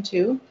phone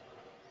too.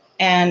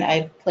 And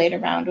I've played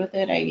around with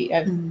it.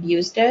 I've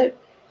used it.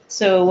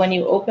 So when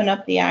you open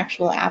up the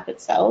actual app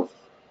itself,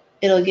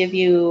 it'll give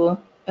you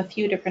a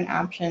few different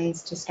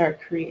options to start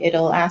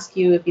it'll ask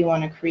you if you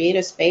want to create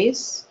a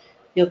space.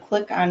 You'll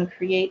click on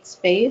create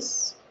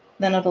space,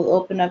 then it'll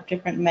open up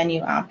different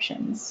menu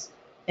options.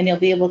 And you'll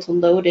be able to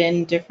load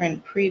in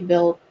different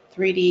pre-built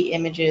 3D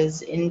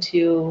images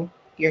into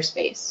your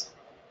space.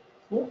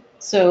 Cool.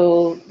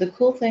 So the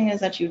cool thing is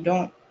that you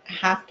don't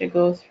have to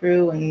go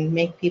through and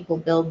make people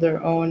build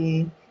their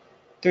own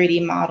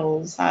 3D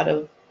models out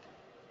of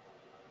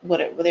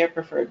their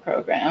preferred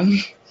program.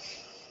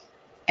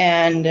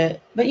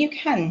 But you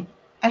can.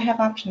 I have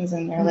options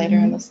in there later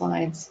in the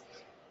slides.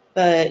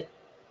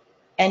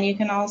 And you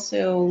can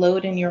also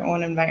load in your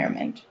own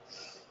environment.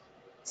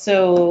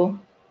 So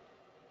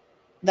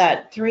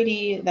that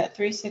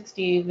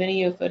 360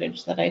 video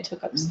footage that I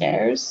took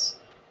upstairs,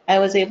 I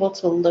was able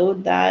to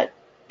load that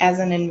as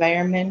an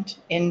environment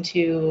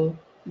into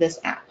this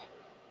app.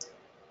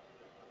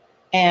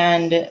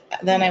 And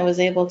then I was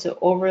able to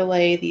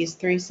overlay these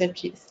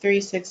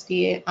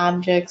 360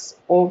 objects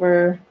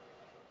over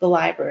the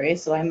library.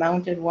 So I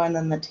mounted one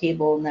on the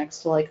table next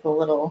to like the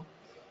little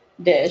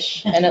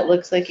dish, and it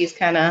looks like he's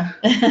kind of,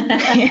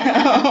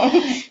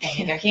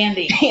 Handing our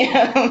candy.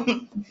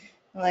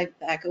 Like,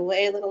 back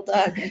away, little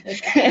dog.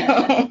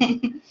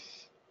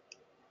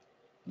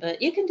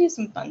 But you can do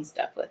some fun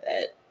stuff with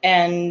it.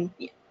 And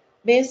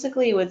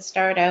basically it would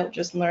start out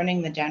just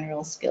learning the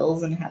general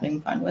skills and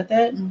having fun with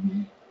it.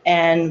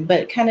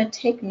 But kind of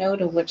take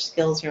note of which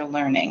skills you're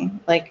learning.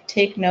 Like,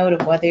 take note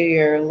of whether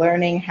you're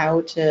learning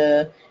how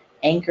to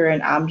anchor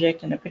an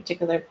object in a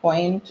particular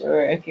point,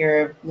 or if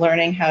you're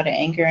learning how to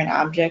anchor an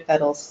object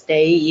that'll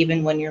stay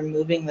even when you're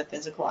moving the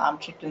physical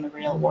object in the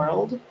real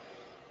world.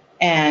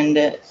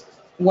 And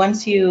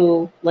once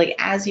you, like,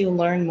 as you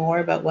learn more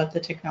about what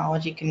the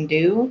technology can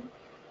do,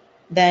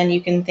 then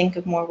you can think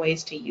of more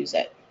ways to use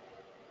it.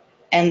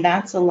 And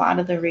that's a lot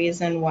of the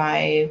reason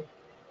why,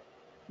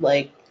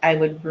 like, I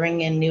would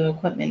bring in new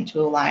equipment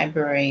to a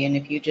library, and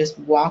if you just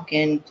walk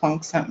in,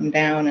 plunk something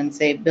down, and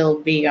say,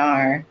 build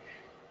VR,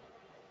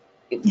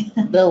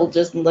 they'll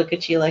just look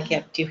at you like you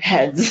have two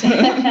heads.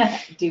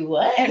 Do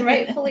what? And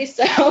rightfully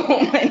so.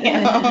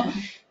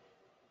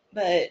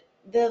 But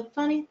the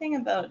funny thing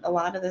about a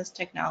lot of this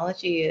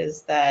technology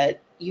is that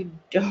you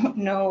don't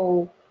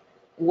know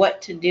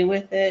what to do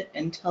with it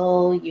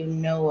until you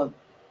know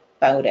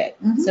about it.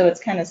 So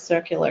it's kind of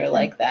circular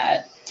like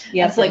that.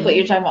 That's like what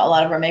you're talking about. A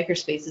lot of our maker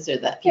spaces are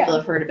that people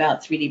have heard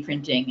about 3D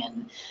printing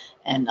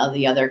and all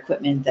the other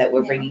equipment that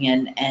we're bringing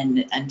in,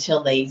 and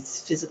until they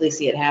physically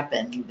see it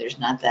happen, there's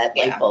not that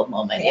light bulb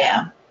moment.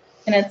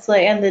 And it's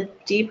like, and the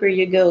deeper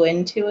you go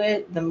into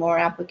it, the more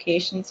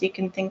applications you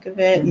can think of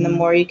it, and the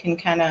more you can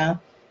kind of,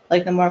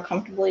 like, the more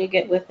comfortable you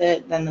get with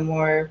it, then the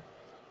more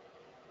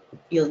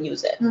you'll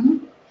use it.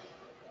 And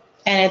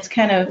it's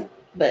kind of,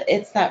 but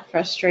it's that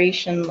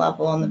frustration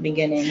level in the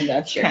beginning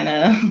that's kind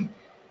of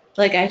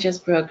like, I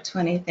just broke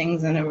 20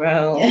 things in a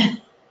row.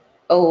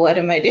 Oh, what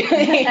am I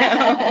doing?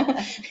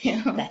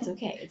 That's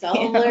okay. It's all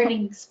a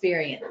learning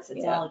experience.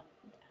 It's all.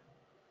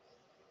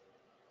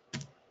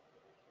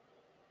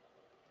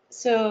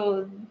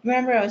 So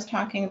remember I was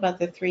talking about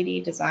the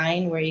 3D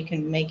design where you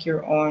can make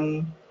your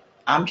own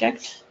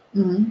object?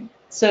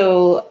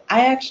 So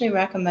I actually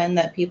recommend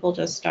that people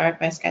just start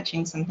by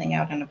sketching something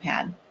out on a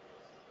pad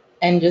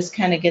and just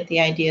kind of get the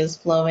ideas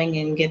flowing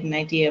and get an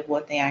idea of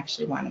what they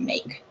actually want to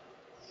make.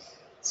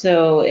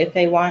 So if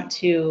they want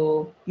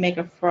to make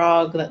a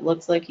frog that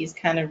looks like he's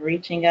kind of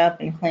reaching up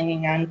and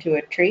clinging onto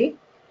a tree,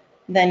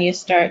 then you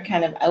start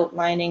kind of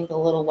outlining the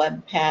little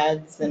web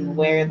pads and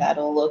where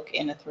that'll look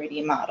in a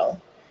 3D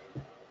model.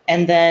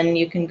 And then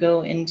you can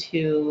go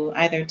into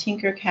either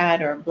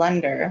Tinkercad or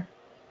Blender,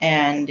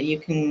 and you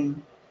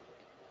can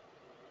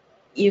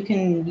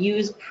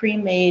use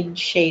pre-made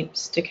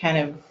shapes to kind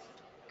of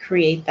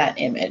create that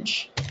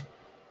image.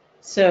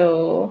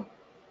 So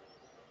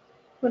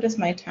what does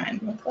my time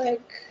look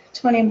like?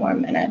 20 more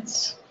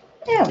minutes.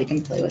 Yeah, we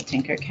can play with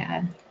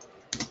Tinkercad.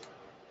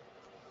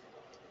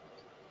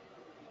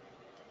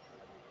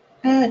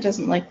 It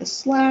doesn't like the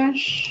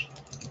slash.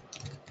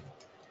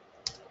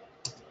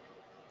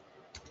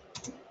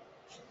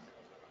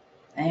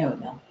 There we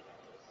go.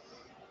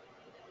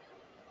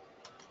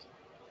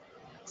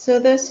 So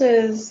this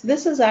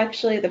is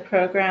actually the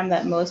program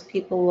that most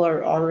people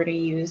are already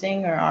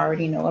using or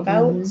already know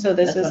about. So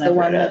this is the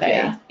one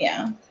that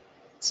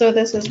So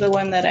this is the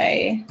one that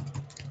I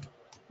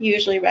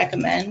usually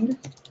recommend,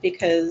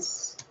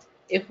 because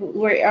if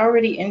we're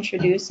already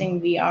introducing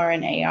VR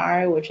and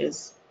AR, which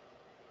is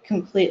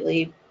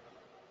completely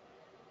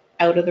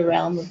out of the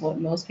realm of what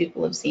most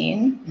people have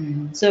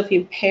seen. So if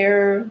you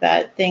pair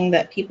that thing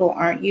that people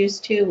aren't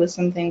used to with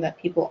something that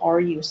people are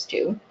used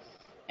to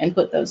and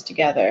put those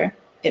together,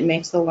 it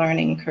makes the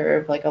learning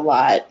curve like a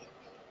lot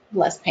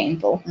less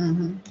painful.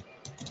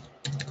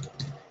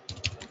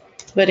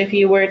 But if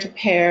you were to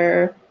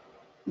pair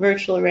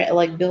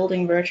like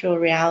building virtual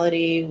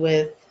reality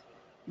with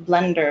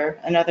Blender,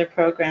 another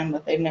program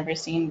that they've never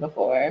seen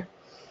before,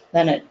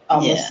 then it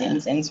almost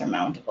seems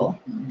insurmountable.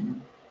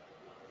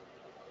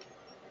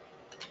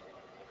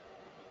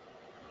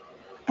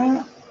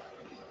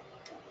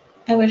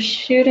 I was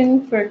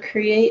shooting for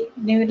create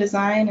new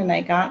design and I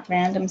got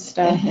random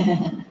stuff.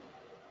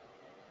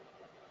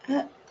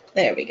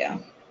 There we go.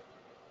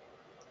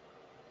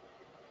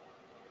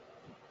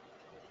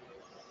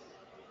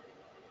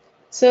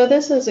 So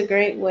this is a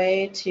great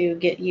way to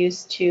get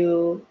used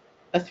to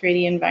a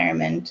 3D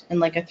environment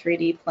and like a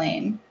 3D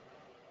plane.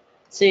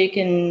 So you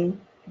can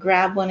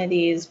grab one of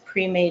these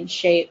pre-made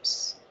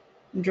shapes,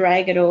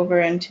 drag it over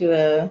into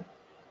a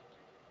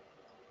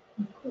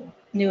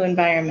new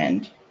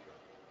environment,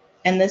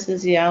 and this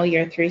is now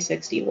your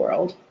 360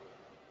 world.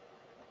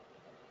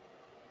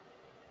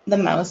 The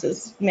mouse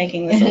is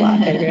making this a lot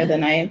bigger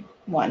than I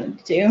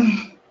wanted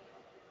to.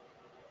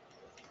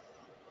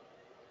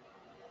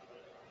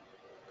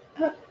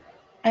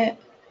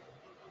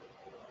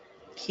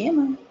 Come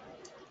on.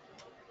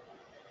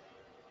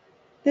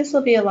 This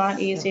will be a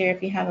lot easier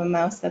if you have a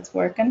mouse that's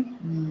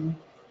working.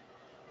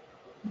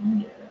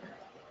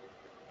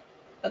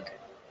 Okay.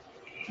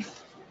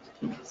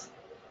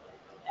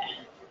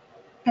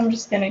 I'm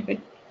just gonna go.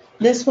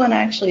 This one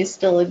actually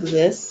still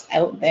exists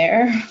out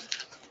there,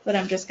 but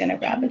I'm just gonna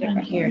grab a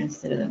different here one.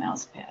 instead of the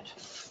mouse pad.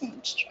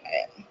 Let's try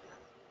it.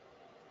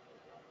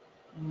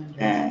 I wonder if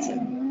that's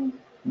a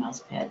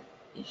mouse pad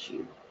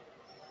issue.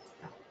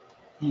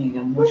 There you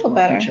go. Much little more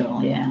better.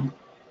 control, yeah.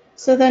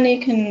 So then you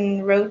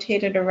can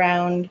rotate it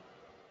around.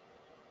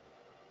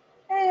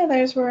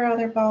 There's where our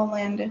other ball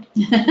landed.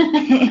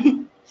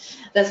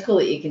 That's cool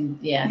that you can,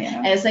 Yeah.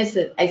 And it's nice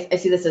that I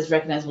see this as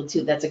recognizable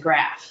too. That's a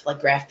graph,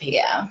 like graph paper.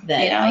 Yeah.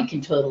 That Yeah. I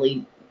can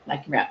totally, I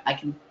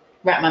can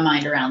wrap my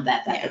mind around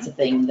that. Yeah. That's a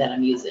thing that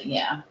I'm using,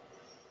 yeah.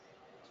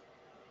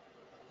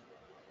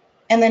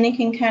 And then you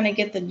can kind of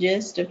get the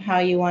gist of how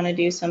you want to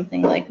do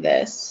something like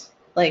this.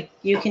 Like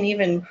you can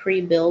even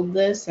pre-build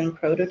this and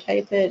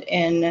prototype it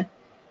in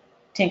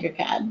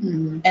Tinkercad.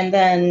 Mm-hmm. And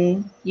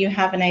then you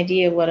have an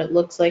idea of what it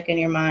looks like in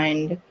your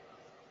mind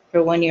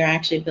for when you're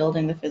actually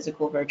building the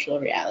physical virtual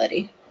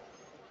reality.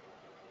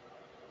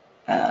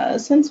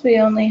 Since we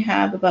only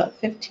have about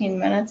 15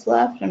 minutes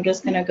left, I'm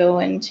just going to go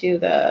into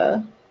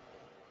the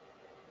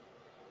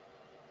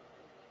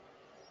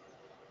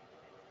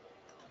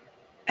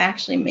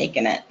actually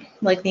making it,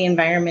 like the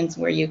environments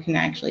where you can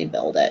actually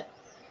build it.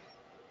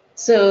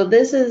 So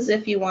this is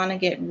if you want to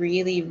get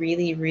really,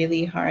 really,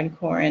 really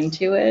hardcore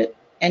into it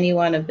and you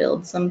want to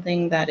build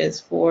something that is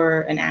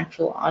for an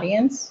actual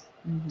audience.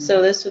 Mm-hmm.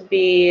 So this would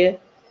be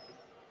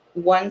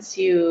once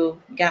you've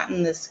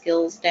gotten the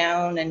skills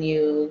down and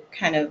you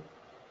kind of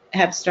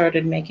have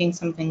started making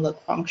something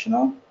look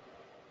functional,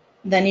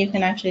 then you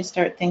can actually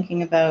start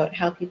thinking about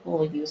how people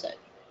will use it.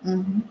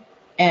 Mm-hmm.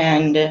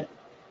 And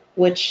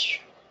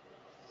which,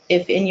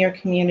 if in your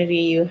community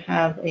you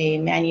have a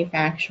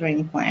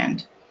manufacturing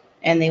plant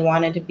and they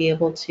wanted to be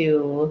able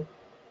to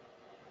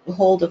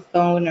hold a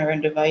phone or a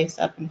device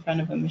up in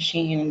front of a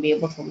machine and be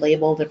able to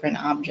label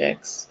different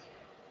objects,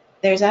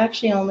 there's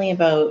actually only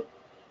about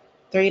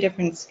 3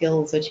 different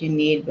skills that you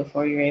need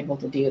before you're able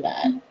to do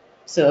that.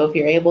 So if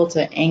you're able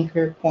to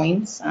anchor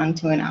points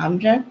onto an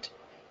object,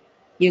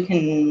 you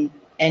can,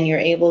 and you're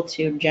able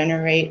to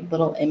generate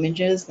little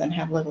images that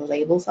have little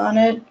labels on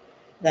it,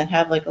 that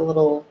have like a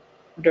little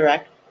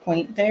direct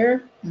point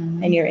there,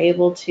 Mm-hmm. and you're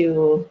able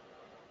to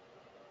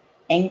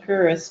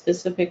anchor a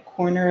specific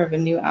corner of a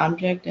new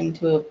object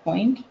into a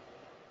point.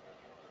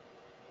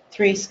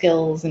 3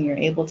 skills, and you're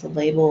able to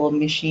label a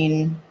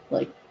machine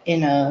like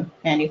in a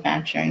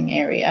manufacturing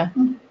area.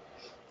 Mm-hmm.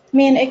 I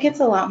mean, it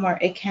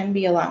can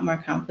be a lot more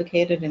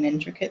complicated and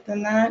intricate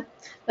than that.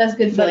 That's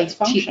good for But like it's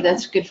functional.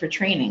 that's good for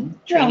training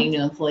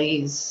new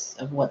employees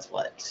of what's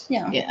what.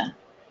 Yeah. Yeah.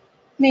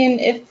 I mean,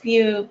 if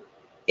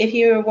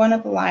you're one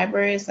of the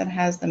libraries that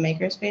has the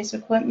makerspace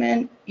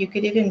equipment, you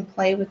could even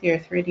play with your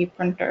 3D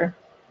printer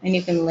and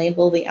you can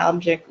label the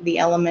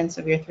elements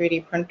of your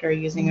 3D printer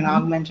using an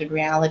augmented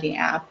reality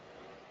app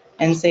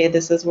and say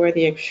this is where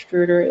the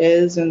extruder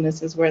is and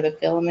this is where the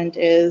filament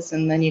is,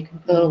 and then you can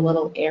put a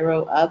little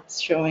arrow up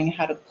showing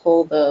how to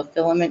pull the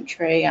filament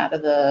tray out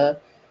of the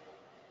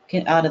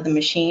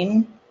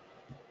machine,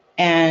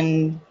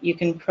 and you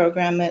can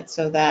program it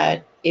so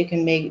that it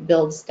can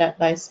build step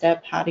by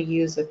step how to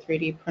use a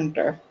 3D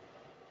printer.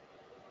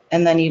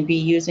 And then you'd be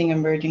using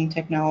emerging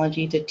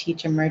technology to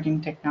teach emerging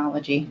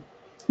technology.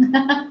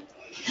 The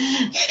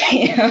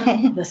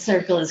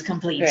circle is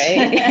complete.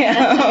 Right?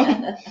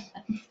 Yeah.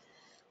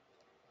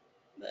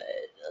 But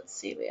let's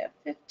see, we have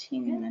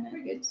 15 minutes.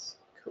 Pretty good.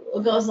 Cool.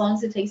 We'll go as long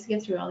as it takes to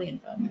get through all the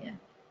info. Yeah.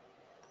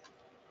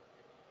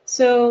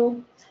 So,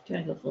 do you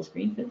want to go full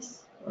screen for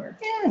this? Or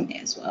yeah, I may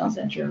as well. is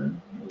that your...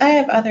 I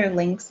have other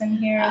links in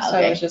here, okay. so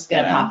I was just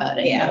gonna pop out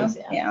anyways.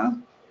 Yeah.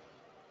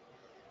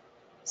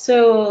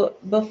 So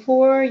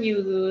before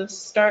you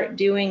start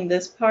doing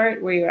this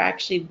part where you're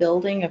actually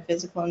building a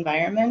physical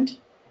environment,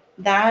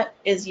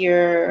 that's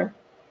your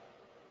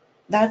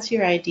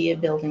idea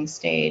building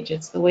stage.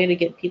 It's the way to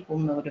get people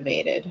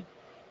motivated.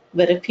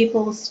 But if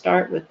people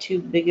start with too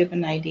big of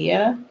an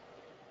idea,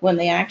 when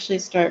they actually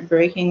start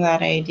breaking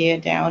that idea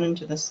down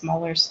into the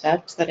smaller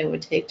steps that it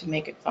would take to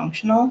make it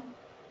functional,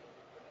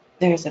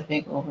 there's a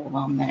big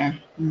overwhelm there.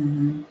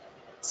 Mm-hmm.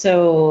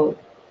 So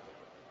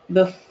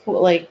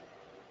before, like,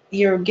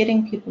 you're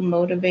getting people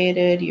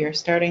motivated, you're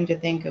starting to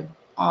think of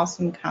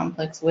awesome,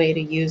 complex way to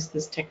use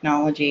this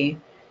technology,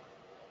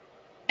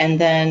 and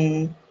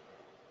then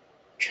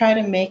try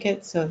to make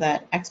it so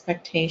that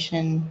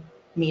expectation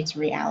meets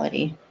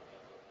reality.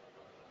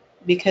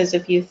 Because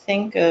if you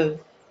think of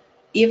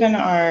even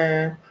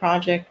our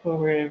project where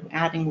we're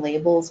adding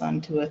labels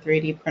onto a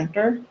 3D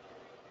printer,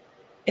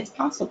 it's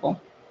possible.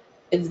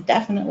 It's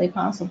definitely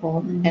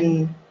possible. Mhm.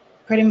 And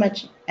pretty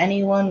much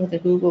anyone with a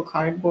Google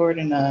Cardboard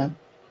and a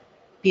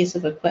piece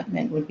of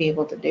equipment would be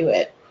able to do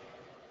it.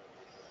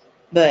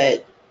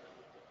 But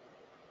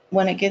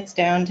when it gets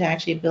down to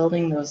actually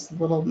building those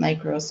little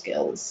micro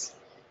skills,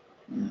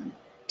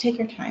 take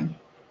your time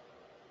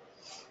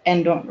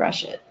and don't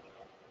rush it.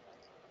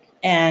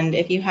 And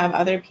if you have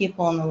other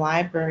people in the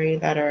library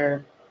that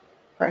are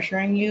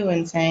pressuring you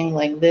and saying,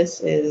 like,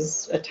 this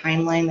is a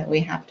timeline that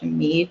we have to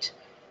meet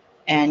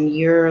and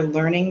your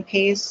learning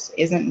pace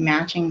isn't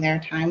matching their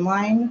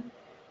timeline,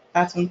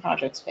 that's when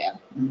projects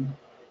fail. Mm.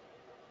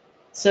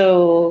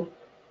 So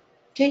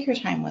take your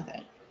time with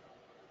it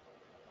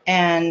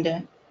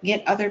and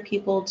get other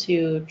people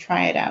to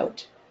try it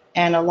out.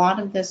 And a lot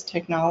of this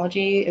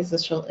technology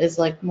is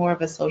like more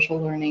of a social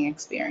learning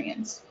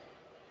experience,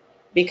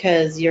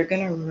 because you're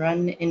going to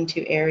run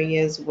into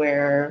areas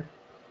where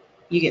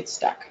you get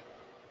stuck.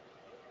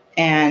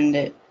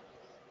 And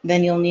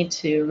then you'll need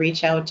to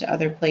reach out to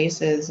other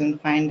places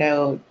and find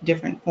out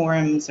different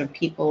forums of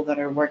people that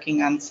are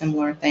working on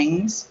similar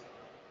things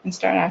and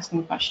start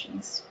asking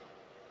questions.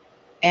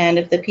 And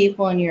if the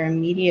people in your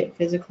immediate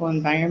physical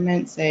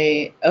environment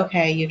say,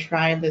 okay, you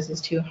tried, this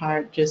is too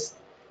hard, just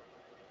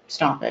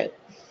stop it,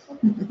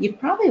 you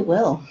probably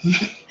will.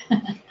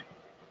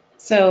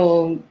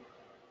 So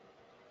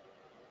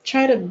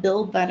try to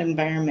build that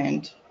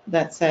environment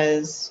that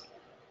says,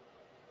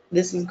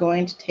 this is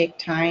going to take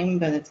time,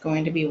 but it's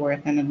going to be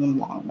worth it in the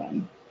long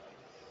run.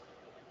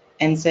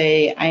 And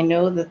say, I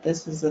know that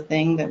this is a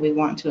thing that we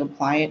want to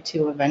apply it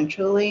to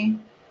eventually,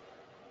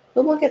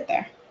 but we'll get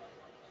there.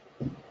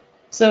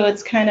 So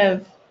it's kind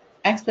of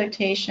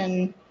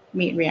expectation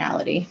meet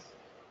reality.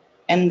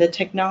 And the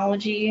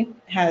technology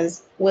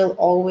will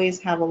always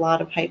have a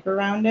lot of hype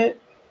around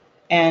it,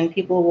 and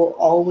people will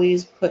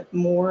always put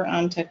more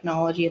on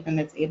technology than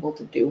it's able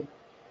to do.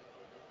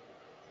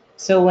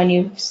 So when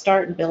you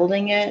start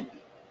building it,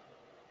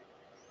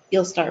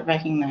 you'll start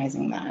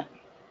recognizing that.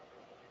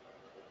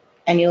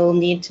 And you'll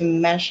need to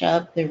mesh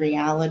up the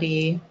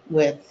reality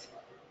with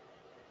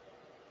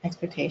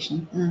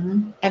expectation.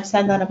 Mm-hmm. I've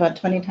said that about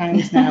 20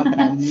 times now, but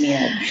I mean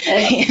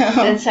it.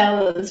 That's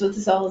what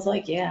this all is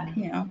like, yeah.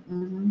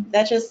 Mm-hmm.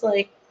 That's just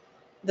like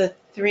the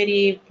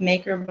 3D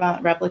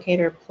MakerBot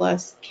Replicator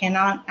Plus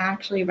cannot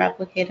actually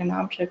replicate an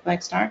object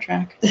like Star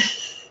Trek.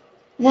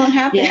 Won't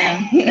happen.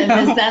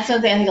 Yeah, that's one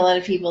thing I think a lot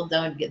of people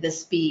don't get, the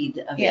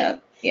speed of it.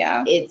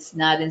 Yeah. It's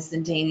not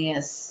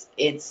instantaneous.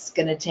 It's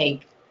going to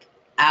take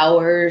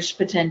hours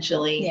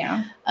potentially,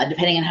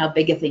 depending on how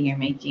big a thing you're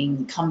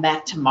making, come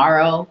back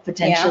tomorrow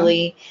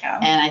potentially.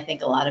 And I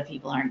think a lot of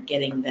people aren't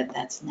getting that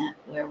that's not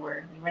where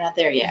we're not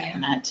there yet.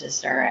 We're not to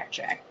Star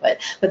Trek,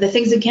 but the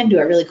things it can do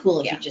are really cool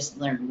if you just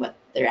learn what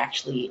they're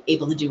actually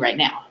able to do right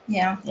now.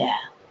 Yeah.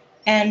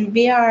 And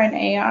VR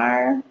and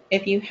AR,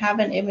 if you have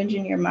an image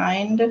in your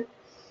mind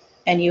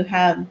and you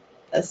have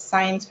a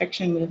science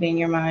fiction movie in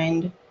your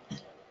mind,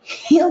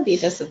 you'll be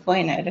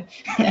disappointed.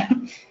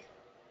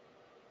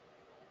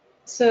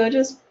 So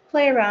just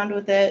play around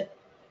with it,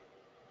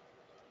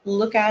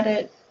 look at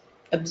it,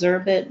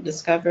 observe it,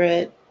 discover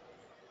it,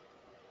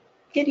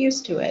 get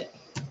used to it.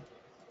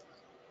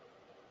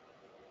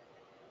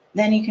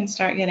 Then you can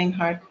start getting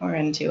hardcore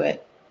into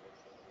it.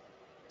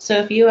 So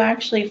if you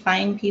actually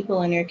find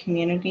people in your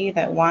community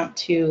that want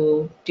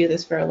to do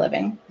this for a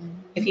living,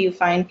 if you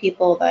find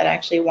people that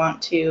actually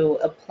want to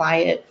apply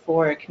it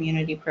for a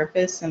community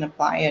purpose and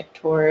apply it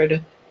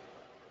toward,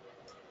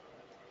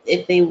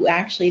 if they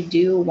actually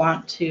do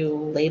want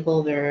to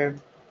label their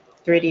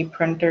 3D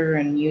printer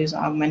and use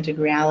augmented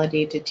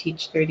reality to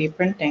teach 3D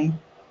printing,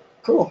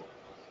 cool.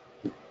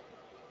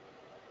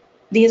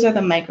 These are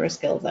the micro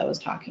skills I was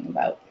talking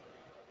about.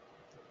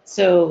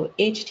 So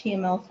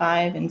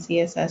HTML5 and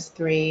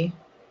CSS3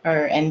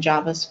 and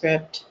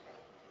JavaScript,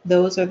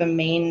 those are the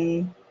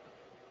main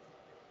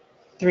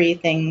 3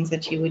 things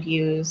that you would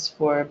use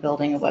for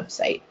building a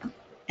website.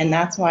 And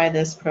that's why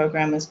this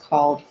program is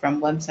called From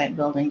Website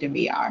Building to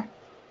VR,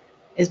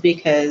 is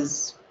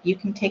because you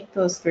can take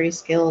those 3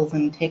 skills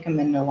and take them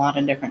in a lot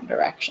of different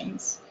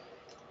directions.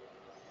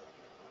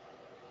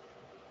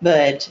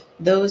 But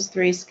those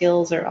 3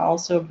 skills are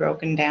also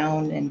broken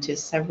down into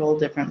several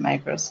different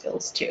micro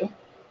skills too.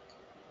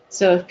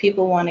 So if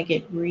people want to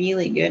get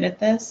really good at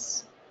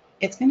this,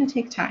 it's going to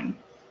take time.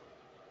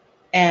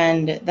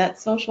 And that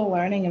social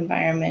learning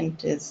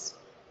environment is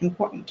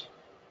important.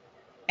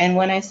 And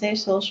when I say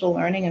social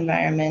learning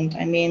environment,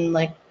 I mean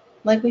like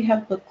we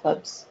have book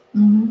clubs.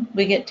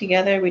 We get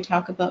together, we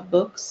talk about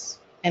books,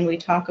 and we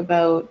talk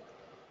about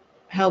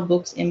how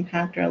books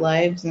impact our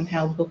lives and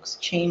how books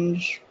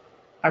change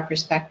our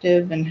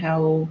perspective and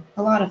how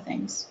a lot of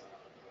things.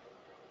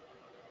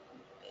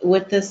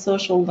 With this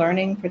social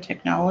learning for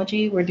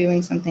technology, we're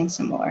doing something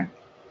similar.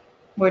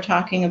 We're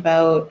talking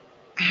about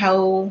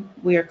how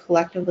we are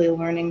collectively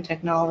learning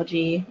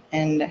technology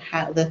and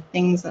how the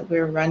things that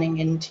we're running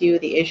into,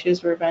 the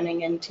issues we're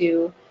running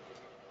into,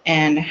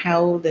 and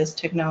how this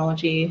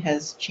technology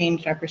has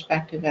changed our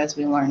perspective as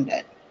we learned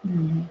it.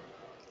 Mhm.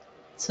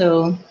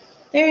 So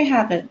there you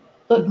have it,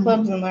 book Mhm.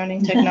 clubs and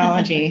learning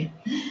technology.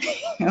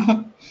 You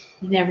know,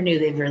 You never knew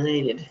they were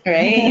related.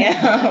 right?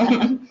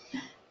 Yeah.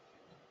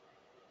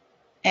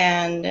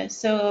 And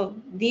so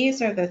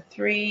these are the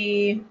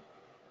three,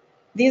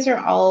 these are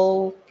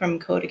all from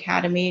Code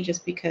Academy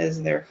just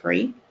because they're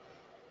free.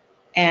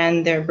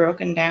 And they're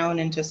broken down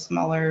into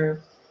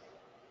smaller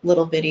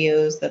little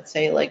videos that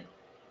say, like,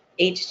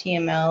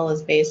 HTML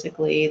is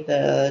basically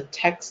the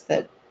text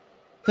that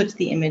puts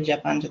the image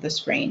up onto the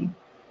screen.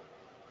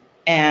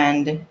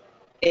 And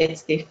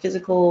it's the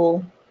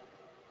physical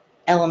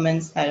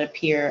elements that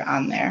appear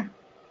on there.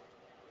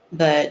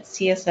 But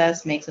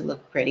CSS makes it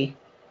look pretty.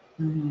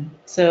 Mhm.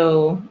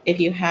 So if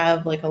you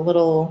have like a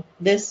little,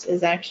 this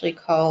is actually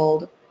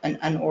called an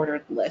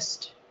unordered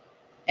list.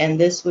 And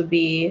this would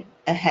be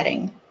a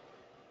heading.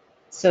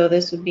 So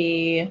this would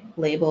be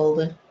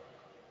labeled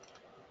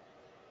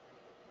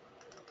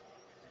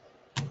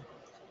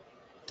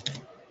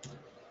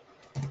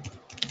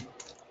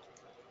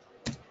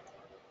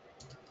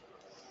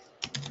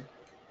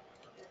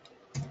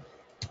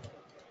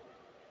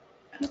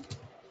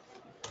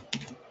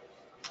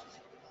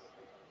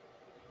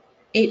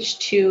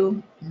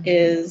H2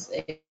 is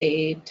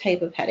a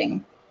type of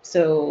heading.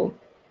 So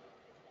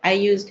I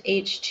used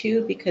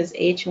H2 because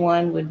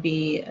H1 would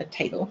be a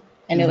title,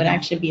 and it would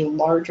actually be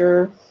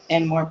larger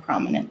and more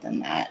prominent than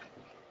that.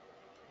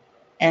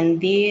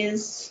 And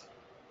these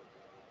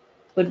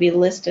would be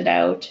listed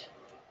out.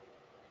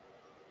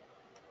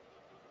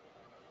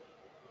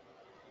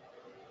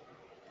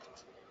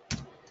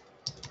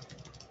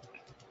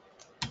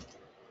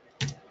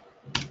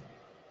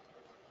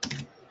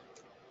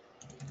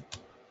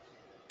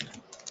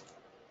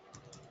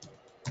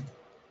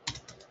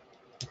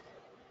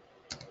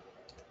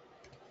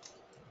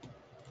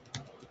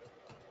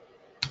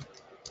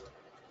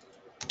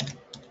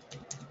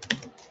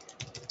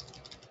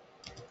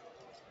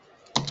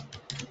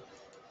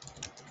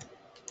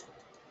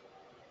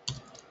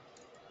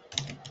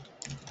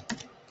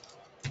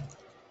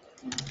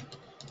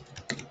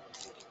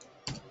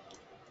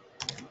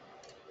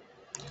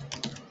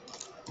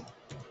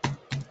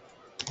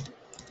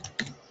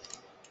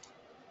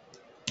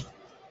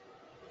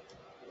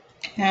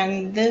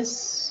 And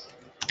this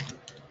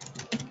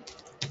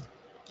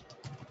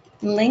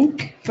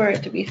link, for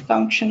it to be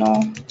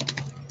functional,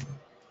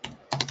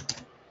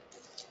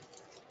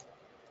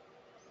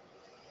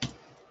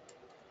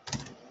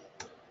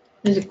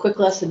 There's a quick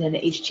lesson in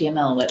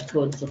HTML what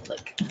codes look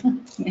like.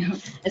 yeah,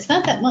 It's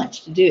not that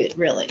much to do it,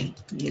 really.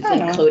 You I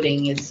think know.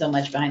 coding is so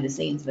much behind the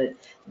scenes, but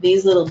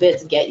these little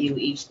bits get you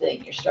each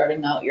thing. You're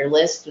starting out your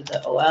list with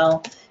the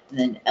OL, and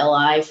then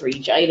LI for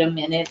each item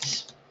in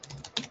it.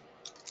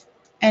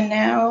 And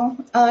now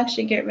I'll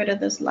actually get rid of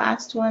this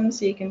last one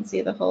so you can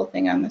see the whole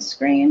thing on the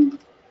screen.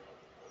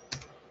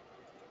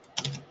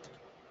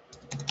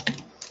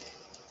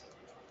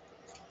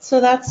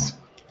 So that's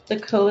the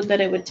code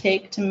that it would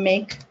take to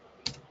make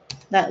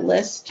that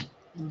list.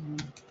 Mhm.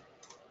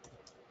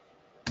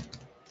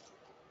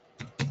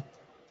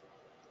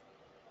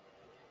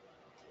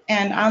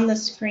 And on the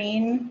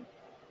screen,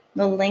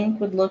 the link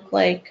would look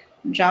like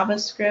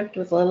JavaScript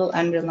with a little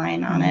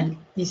underline on it.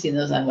 You've seen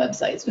those on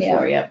websites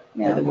before, yep.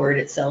 Yeah. Where the word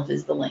itself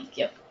is the link,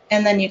 yep.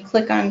 And then you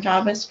click on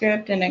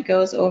JavaScript and it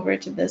goes over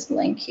to this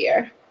link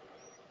here.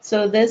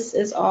 So this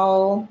is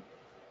all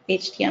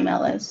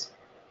HTML is.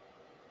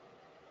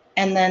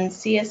 And then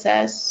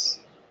CSS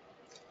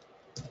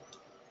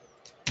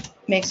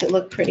makes it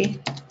look pretty.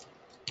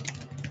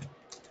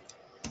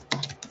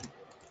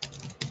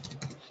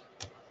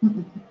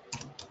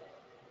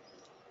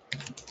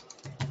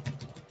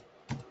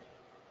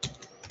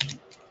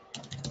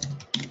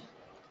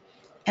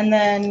 And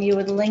then you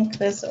would link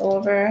this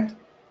over.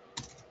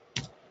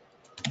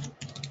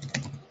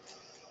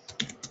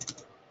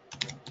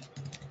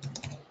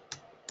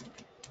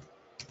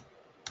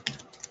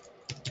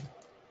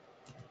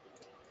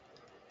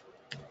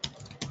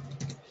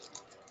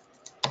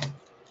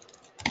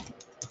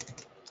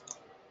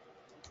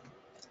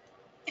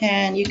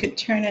 And you could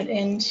turn it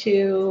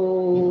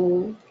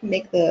into,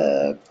 make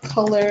the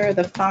color,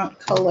 the font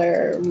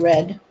color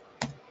red.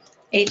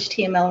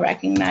 HTML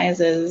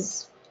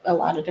recognizes a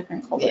lot of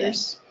different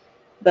colors. Yeah.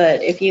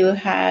 But if you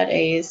had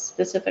a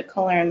specific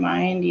color in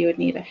mind, you would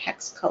need a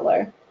hex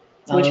color,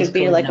 which would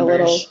be like numbers.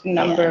 A little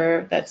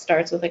number that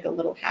starts with like a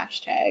little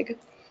hashtag.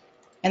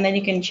 And then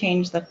you can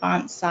change the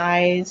font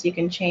size, you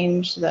can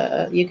change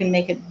the, you can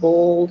make it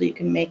bold, you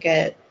can make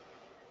it,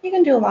 you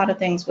can do a lot of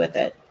things with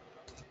it.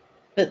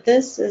 But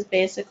this is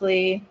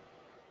basically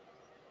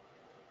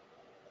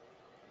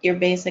your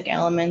basic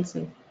elements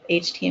of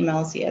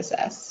HTML,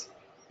 CSS.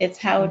 It's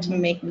how to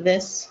make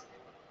this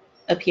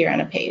appear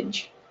on a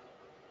page.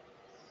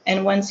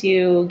 And once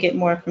you get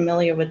more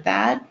familiar with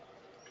that,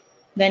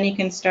 then you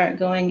can start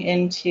going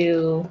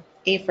into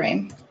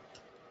A-frame.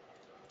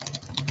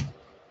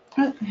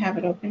 Oh, I have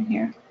it open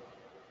here.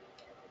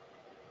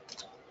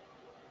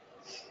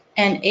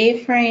 And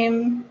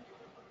A-frame,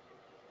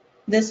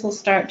 this will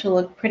start to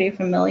look pretty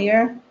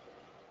familiar.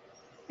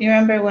 You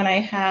remember when I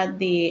had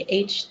the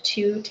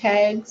H2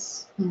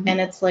 tags, and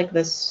it's like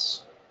the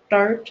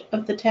start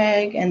of the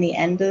tag and the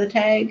end of the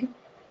tag?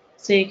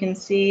 So you can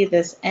see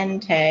this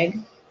end tag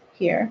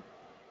here,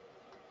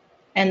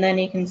 and then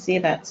you can see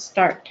that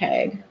start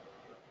tag.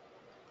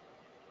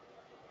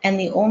 And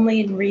the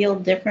only real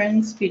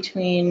difference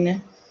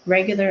between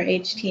regular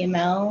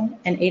HTML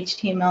and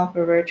HTML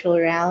for virtual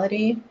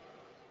reality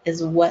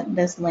is what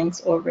this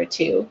links over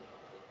to.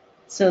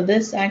 So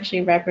this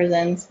actually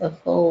represents the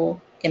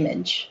full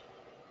image.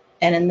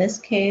 And in this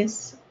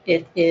case,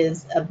 it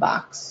is a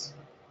box.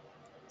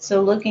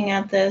 So looking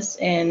at this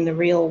in the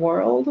real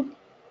world,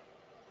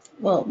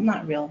 well,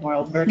 not real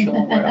world,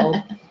 virtual world,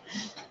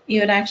 you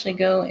would actually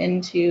go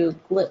into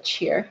glitch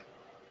here.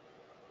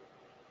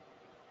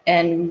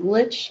 And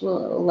glitch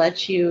will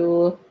let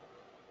you,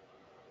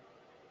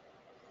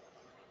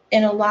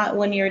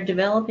 when you're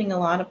developing a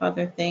lot of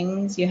other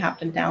things, you have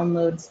to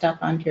download stuff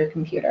onto your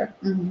computer.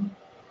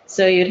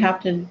 So you'd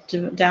have to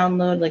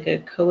download like a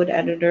code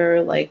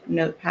editor like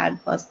Notepad++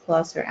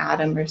 or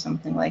Atom or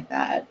something like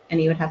that, and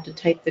you would have to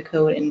type the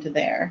code into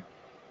there.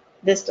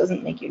 This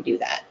doesn't make you do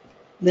that.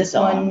 This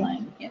one,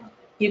 online. Yeah,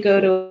 you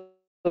go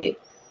to,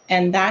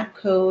 and that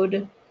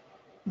code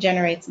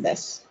generates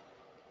this.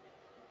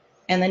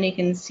 And then you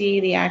can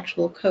see the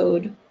actual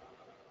code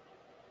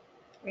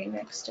right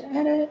next to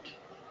edit.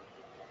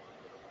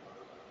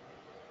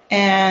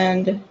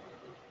 And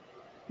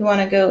you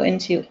want to go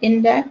into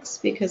index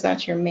because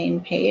that's your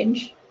main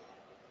page.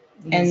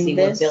 You can see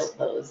what built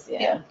those,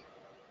 yeah.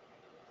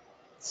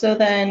 So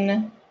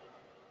then,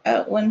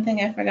 one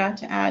thing I forgot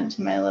to add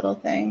to my little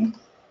thing,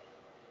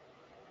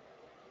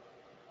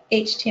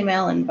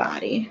 HTML and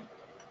body.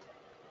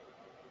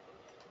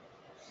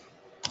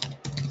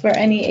 For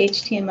any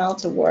HTML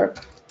to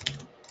work,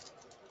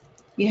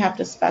 you have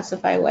to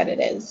specify what it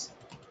is.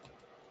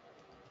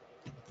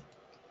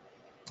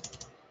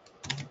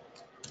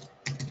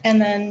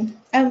 And then,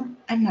 I'm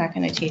not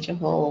going to teach a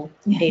whole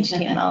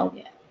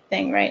HTML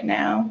thing right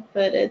now,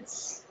 but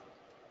it's,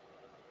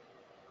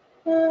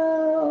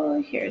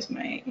 here's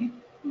the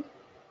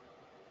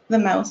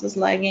mouse is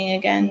lagging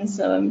again,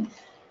 so I'm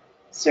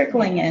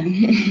circling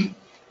in.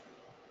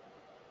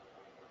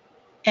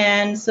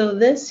 And so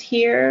this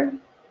here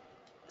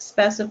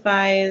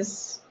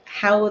specifies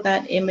how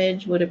that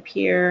image would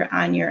appear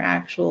on your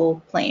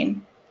actual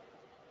plane.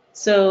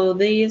 So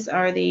these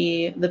are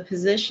the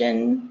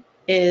position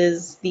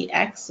is the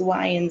X,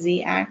 Y, and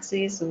Z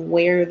axes,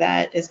 where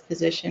that is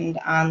positioned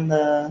on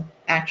the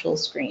actual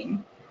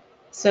screen.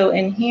 So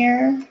in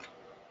here,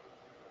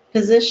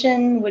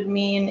 position would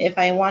mean if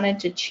I wanted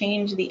to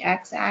change the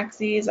X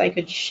axis, I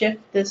could shift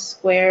this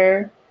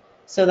square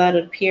so that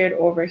it appeared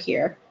over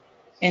here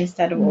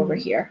instead of over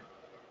here.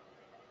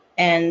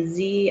 And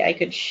Z, I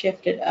could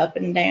shift it up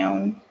and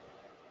down,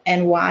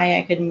 and Y,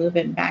 I could move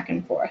it back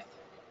and forth.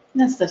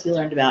 And that's stuff you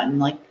learned about in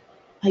like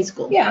high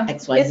school. Yeah.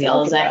 X, Y, Z,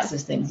 all those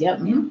axis things.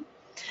 Yep.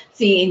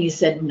 See, and you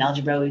said in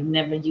algebra we'd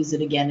never use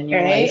it again in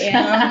your life.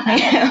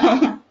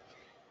 Yeah.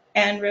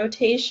 And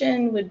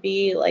rotation would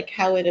be like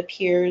how it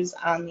appears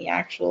on the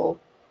actual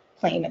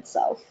plane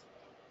itself.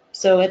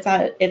 So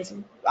it's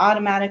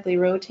automatically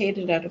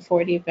rotated at a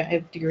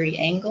 45-degree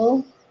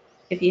angle.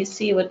 If you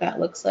see what that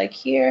looks like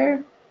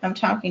here, I'm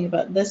talking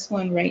about this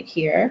one right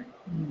here.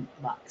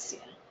 Box, yeah.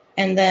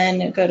 And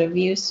then go to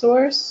view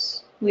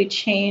source. We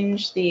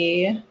change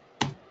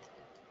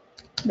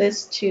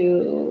this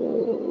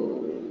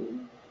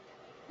to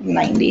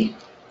 90.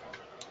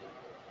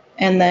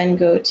 And then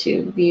go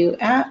to view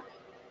app.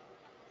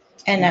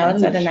 And now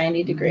it's at a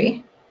 90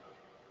 degree.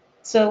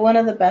 So one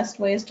of the best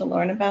ways to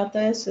learn about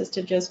this is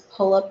to just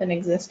pull up an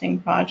existing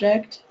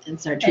project and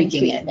start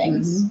tweaking it.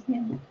 Things.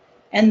 Yeah.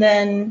 And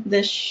then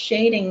the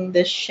shading,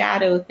 the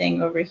shadow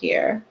thing over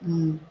here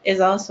is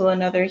also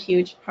another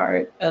huge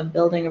part of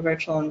building a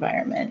virtual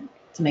environment.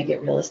 To make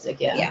it realistic,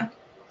 Yeah.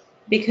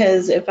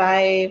 Because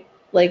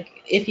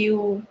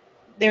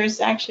there's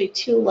actually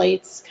two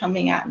lights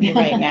coming at me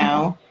right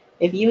now.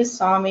 If you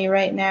saw me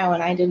right now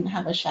and I didn't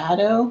have a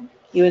shadow,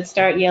 you would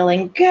start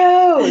yelling,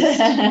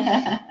 ghost!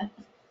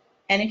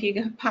 And if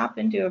you pop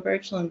into a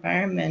virtual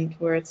environment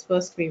where it's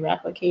supposed to be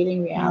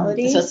replicating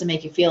reality. It's supposed to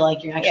make you feel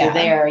like you're actually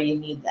there, you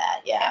need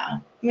that, I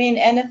mean,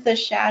 and if the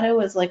shadow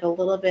is like a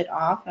little bit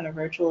off in a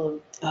virtual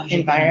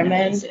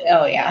environment,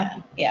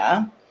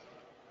 yeah.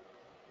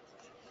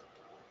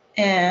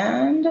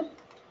 And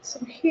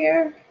so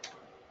here,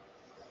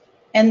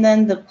 and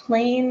then the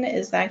plane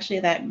is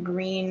actually that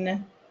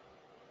green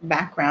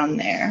background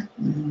there.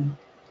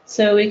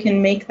 So we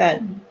can make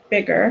that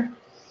bigger.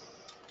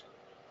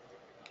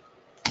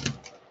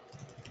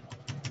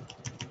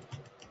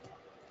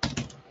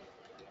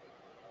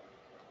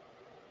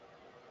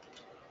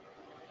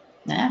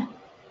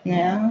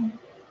 Yeah.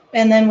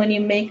 And then when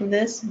you make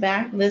this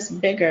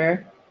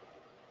bigger,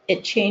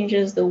 it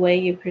changes the way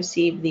you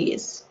perceive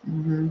these.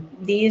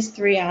 Mm-hmm. These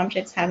three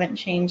objects haven't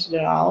changed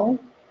at all,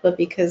 but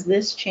because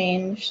this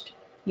changed,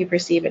 you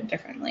perceive it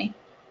differently.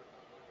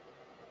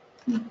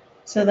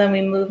 So then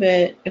we move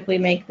it, if we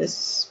make this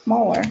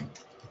smaller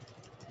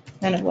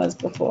than it was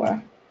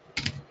before.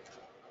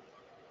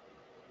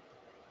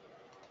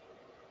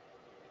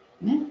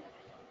 Yeah.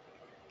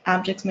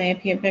 Objects may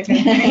appear bigger.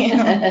 You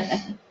know.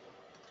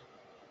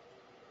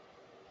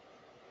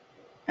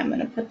 I'm going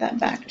to put that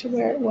back to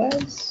where it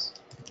was.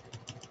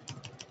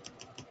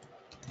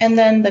 And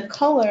then the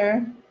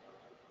color,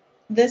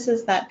 this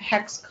is that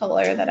hex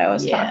color that I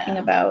was talking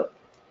about.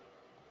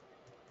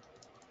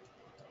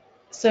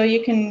 So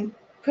you can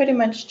pretty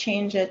much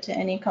change it to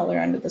any color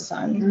under the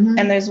sun. Mhm.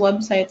 And there's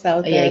websites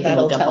out Yeah, there you can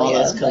that'll look up tell all you.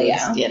 those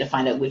codes, Yeah. to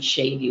find out which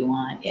shade you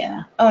want.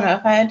 Yeah. Oh no,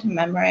 if I had to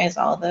memorize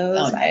all those,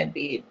 Oh, no. I'd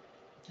be,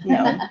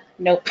 no,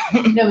 nope.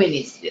 Nobody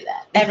needs to do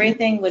that.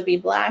 Everything would be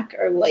black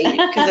or white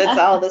because it's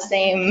all the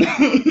same.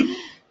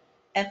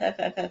 F.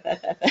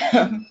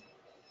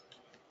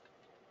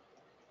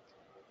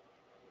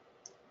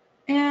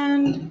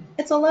 And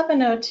it's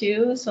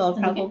 11:02, so I'll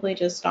Okay. probably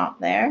just stop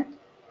there.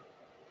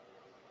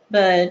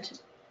 But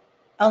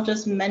I'll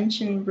just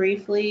mention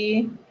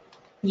briefly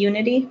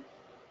Unity.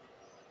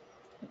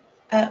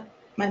 My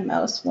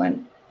mouse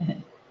went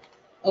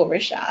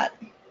overshot.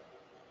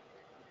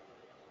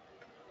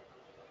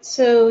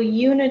 So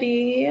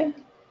Unity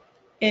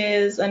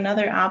is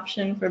another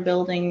option for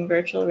building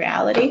virtual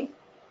reality.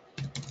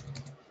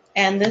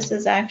 And this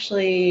is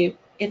actually,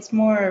 it's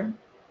more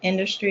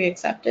industry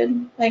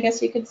accepted, I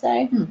guess you could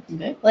say.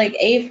 Okay. Like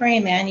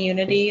A-Frame and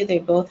Unity, they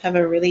both have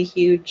a really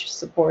huge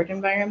support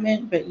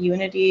environment, but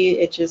Unity,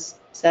 it just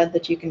said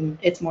that you can,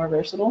 it's more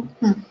versatile.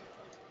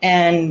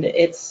 And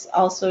it's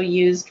also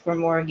used for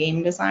more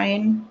game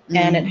design,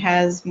 and it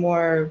has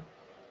more,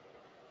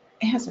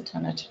 it has a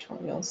ton of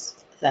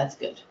tutorials. That's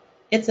good.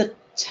 It's a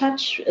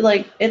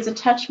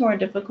touch more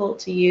difficult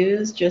to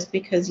use just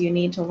because you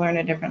need to learn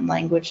a different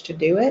language to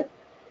do it.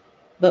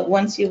 But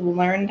once you've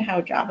learned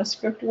how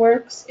JavaScript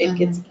works, it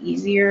gets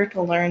easier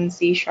to learn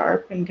C#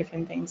 and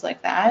different things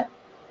like that.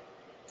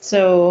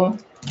 So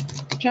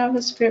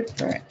JavaScript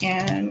for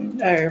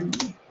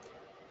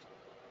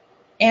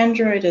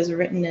Android is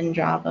written in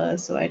Java,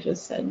 so I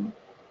just said.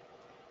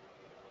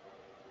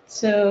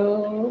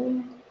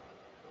 So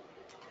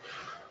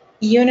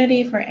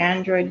Unity for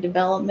Android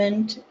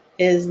development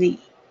is the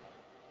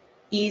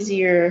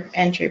easier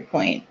entry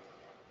point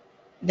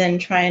than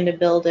trying to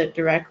build it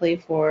directly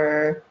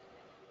for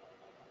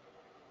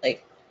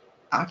like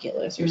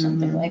Oculus or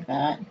something like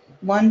that.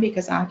 One,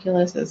 because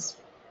Oculus is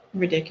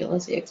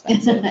ridiculously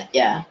expensive.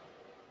 Yeah.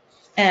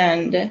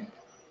 And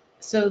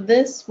so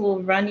this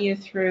will run you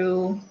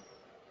through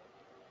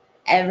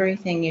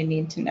everything you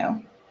need to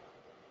know.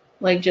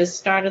 Like just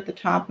start at the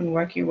top and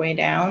work your way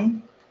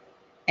down.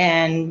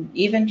 And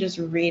even just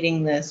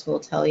reading this will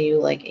tell you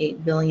like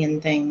 8 billion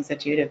things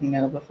that you didn't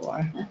know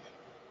before.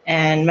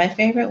 And my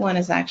favorite one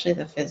is actually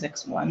the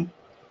physics one.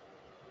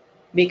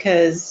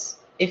 Because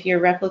if you're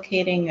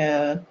replicating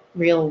a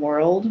real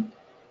world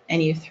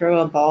and you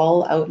throw a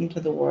ball out into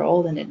the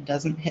world and it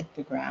doesn't hit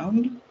the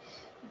ground,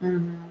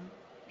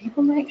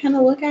 people might kind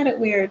of look at it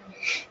weird.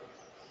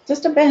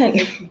 Just a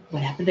bit.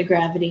 What happened to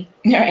gravity?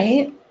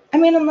 Right? I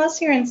mean,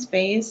 unless you're in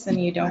space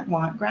and you don't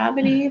want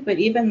gravity, but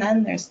even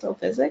then there's still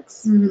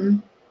physics.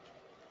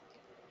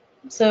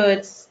 So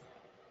it's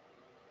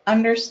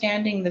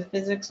understanding the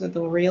physics of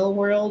the real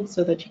world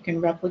so that you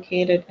can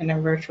replicate it in a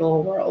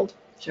virtual world.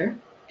 Sure.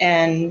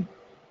 And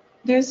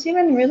there's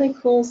even really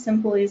cool,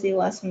 simple, easy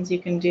lessons you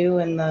can do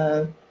in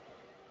the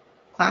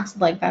class.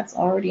 Like that's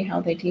already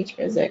how they teach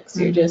physics.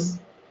 You're just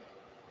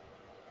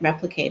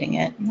replicating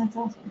it. And that's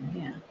awesome.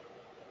 Yeah.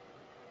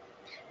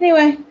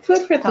 Anyway,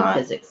 food for Good thought.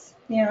 physics.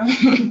 Yeah.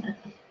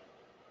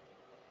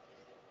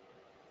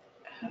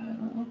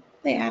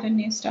 They added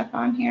new stuff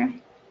on here.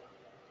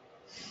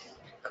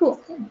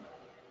 Cool.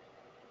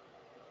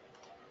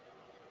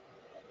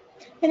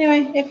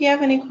 Anyway, if you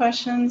have any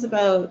questions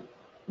about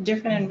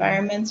different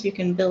environments you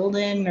can build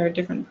in or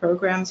different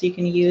programs you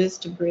can use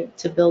to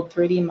build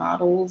 3D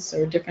models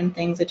or different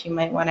things that you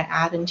might want to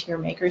add into your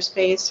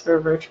makerspace for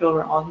virtual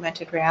or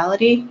augmented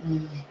reality,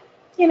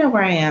 you know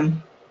where I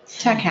am.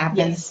 Tech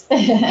happens.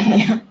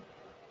 Yes.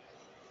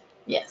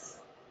 Yes.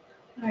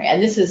 All right,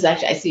 and this is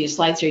actually, I see your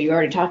slides here, you're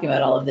already talking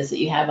about all of this that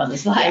you have on the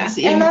slides.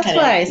 Yeah, and that's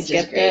why I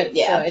skipped it.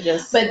 Yeah, so I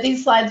just. But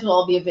these slides will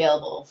all be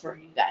available for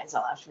you guys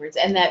all afterwards.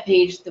 And that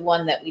page, the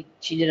one that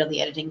she did all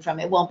the editing from,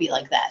 it won't be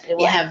like that. It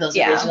will have those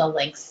original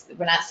links.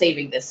 We're not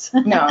saving this.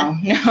 No.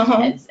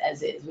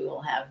 As is. We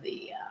will have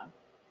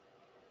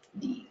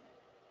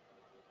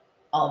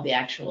all of the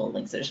actual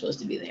links that are supposed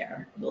to be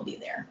there will be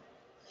there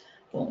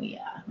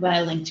when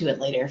I link to it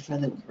later for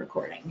the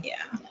recording.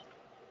 Yeah.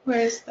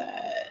 Where's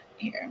that?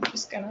 Here, I'm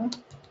just gonna.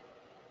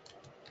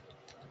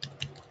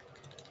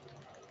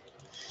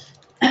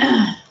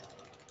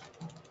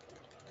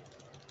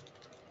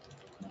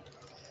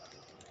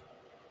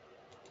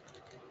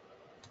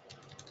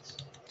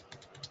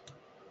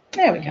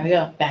 There we There go. we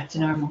go. Back to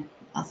normal.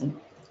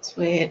 Awesome.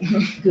 Sweet.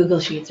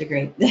 Google Sheets are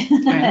great.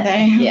 Aren't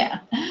they? Yeah.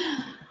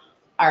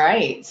 All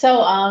right.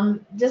 So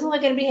doesn't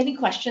look like to be any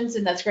questions,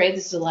 and that's great.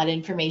 This is a lot of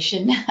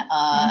information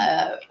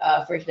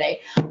for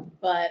today.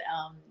 But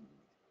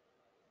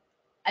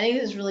I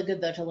think this is really good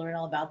though to learn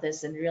all about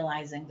this and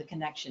realizing the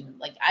connection.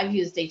 Like I've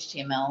used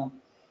HTML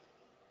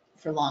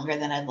for longer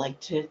than I'd like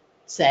to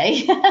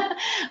say,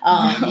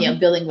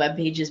 building web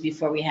pages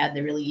before we had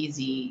the really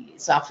easy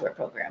software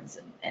programs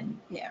and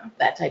Yeah.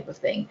 that type of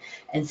thing.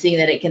 And seeing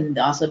that it can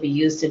also be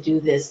used to do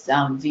this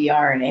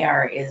VR and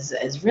AR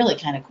is really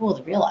kind of cool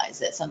to realize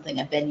that something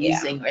I've been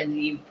using, and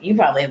you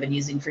probably have been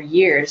using for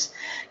years,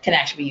 can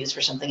actually be used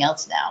for something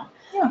else now.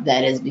 Yeah.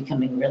 That is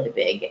becoming really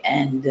big,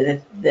 and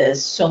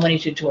there's so many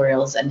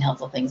tutorials and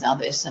helpful things out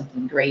there.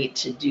 Something great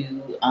to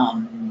do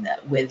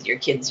with your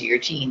kids or your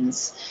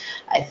teens,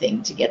 I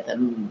think, to get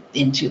them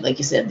into, like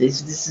you said,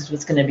 this is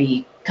what's going to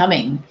be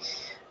coming,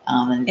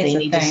 and they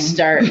need to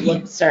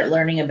start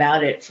learning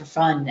about it for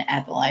fun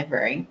at the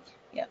library.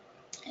 Yeah,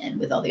 and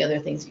with all the other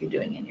things you're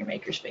doing in your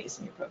makerspace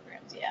and your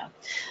programs. Yeah,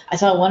 I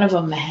saw one of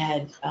them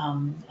had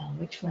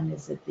which one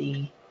is it?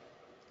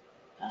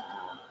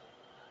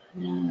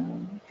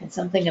 Had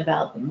something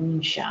about the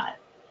moonshot.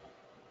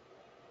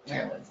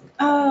 Where was it?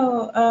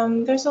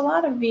 Oh, there's a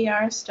lot of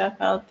VR stuff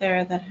out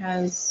there that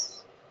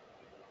has.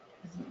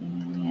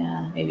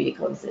 Yeah, maybe you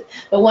closed it.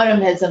 But one of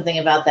them had something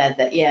about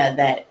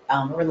that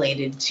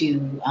related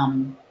to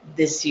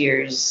this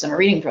year's summer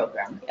reading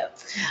program. Yep.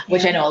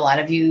 Which I know a lot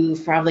of you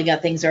probably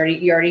got things already.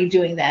 You're already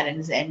doing that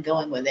and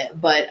going with it.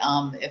 But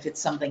if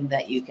it's something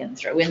that you can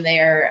throw in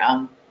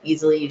there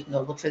easily, you can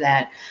go look for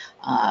that.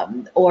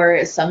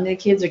 Or some of the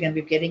kids are going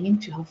to be getting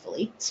into,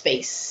 hopefully,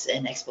 space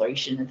and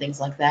exploration and things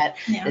like that.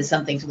 Yeah. Is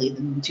something to lead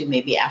them to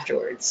maybe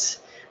afterwards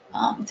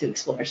to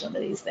explore some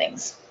of these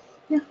things.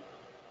 Yeah.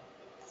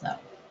 So.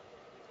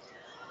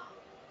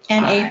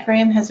 And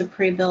A-Frame has a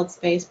pre-built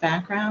space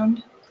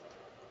background.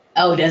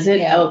 Oh, does it?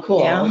 Yeah. Oh,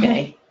 cool. Yeah.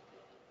 Okay.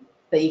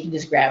 That you can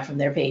just grab from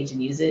their page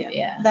and use it.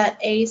 Yeah. That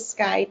A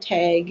sky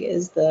tag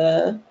is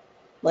the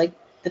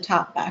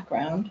top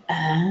background.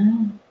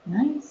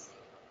 Nice.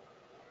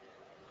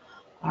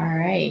 All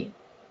right.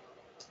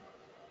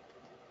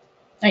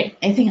 All right.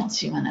 Anything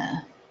else you want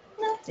to?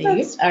 All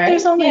right.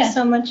 There's only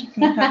so much you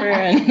can cover.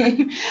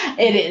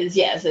 It is,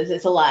 yes.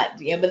 It's a lot.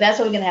 Yeah, but that's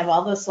why we're going to have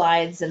all those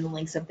slides and the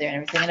links up there and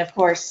everything. And of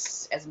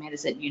course, as Amanda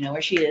said, you know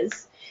where she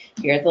is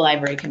here at the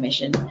Library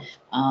Commission.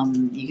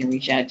 You can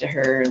reach out to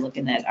her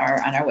looking at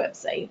on our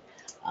website.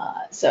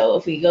 So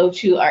if we go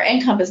to our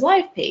NCompass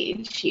Live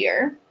page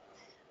here,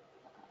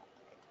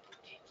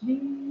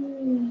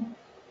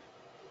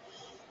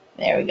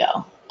 there we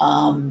go.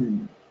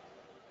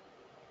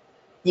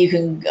 You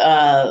can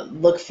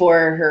look for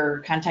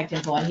her contact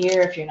info on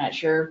here if you're not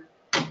sure.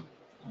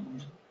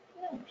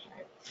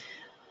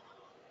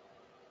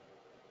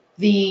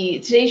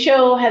 Today's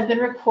show has been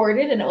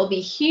recorded and it will be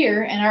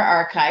here in our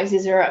archives.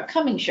 These are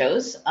upcoming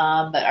shows,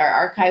 but our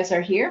archives are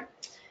here.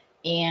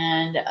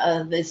 And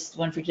this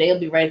one for today will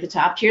be right at the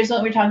top. Here's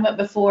what we were talking about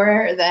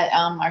before that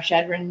our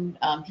Shadron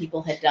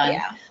people had done.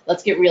 Yeah.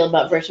 Let's Get Real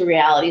About Virtual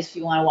Realities. If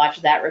you want to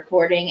watch that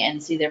recording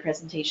and see their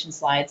presentation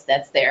slides,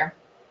 that's there.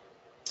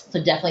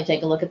 So definitely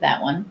take a look at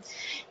that one.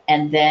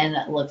 And then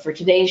look for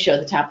today's show.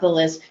 The top of the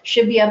list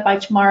should be up by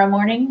tomorrow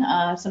morning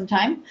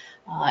sometime.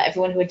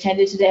 Everyone who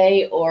attended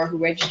today or who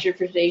registered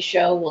for today's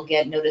show will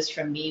get notice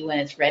from me when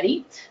it's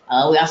ready.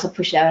 We also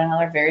push it out on all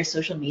our various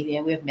social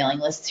media. We have mailing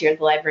lists here at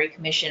the Library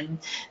Commission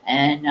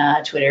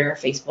and Twitter,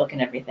 Facebook,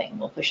 and everything.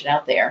 We'll push it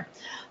out there.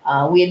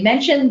 We had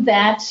mentioned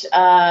that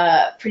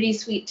Pretty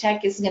Sweet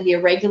Tech is going to be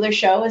a regular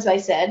show, as I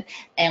said,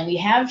 and we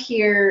have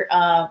here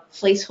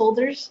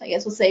placeholders, I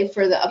guess we'll say,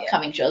 for the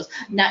upcoming shows.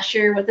 Not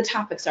sure what the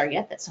topics are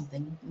yet. That's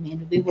something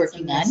Amanda will be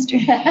working on.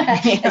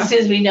 As soon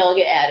as we know, it'll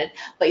get added.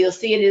 But you'll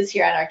see it is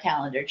here on our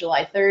calendar.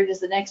 July 3rd is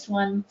the next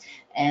one,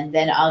 and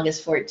then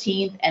August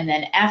 14th, and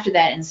then after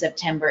that in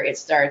September it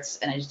starts,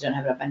 and I just don't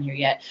have it up on here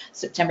yet,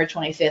 September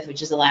 25th,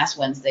 which is the last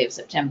Wednesday of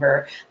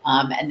September,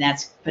 and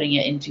that's putting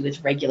it into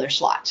its regular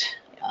slot.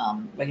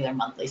 Regular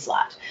monthly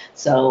slot.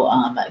 So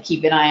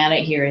keep an eye on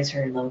it. Here is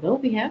her logo.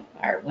 We have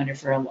our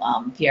wonderful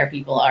PR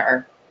people,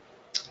 our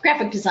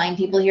graphic design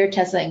people here,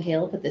 Tessa and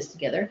Kayla put this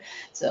together.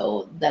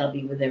 So that'll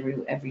be with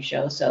every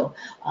show. So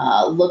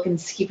look and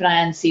keep an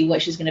eye on and see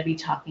what she's going to be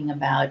talking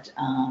about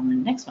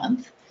next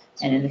month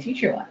and in the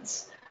future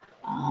ones.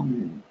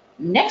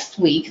 Next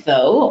week,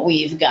 though,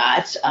 we've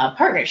got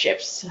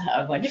partnerships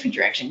going a different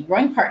direction.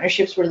 Growing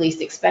partnerships were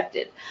least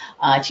expected.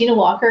 Tina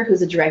Walker,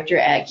 who's a director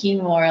at Keene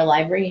Memorial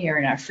Library here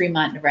in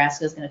Fremont,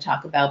 Nebraska, is going to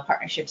talk about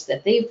partnerships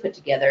that they've put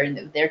together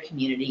in their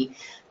community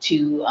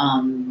to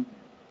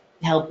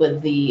help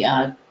with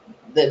the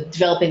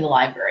developing the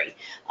library,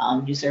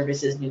 new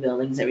services, new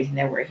buildings, everything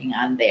they're working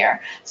on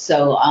there.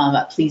 So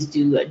please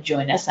do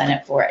join us. Sign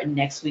up for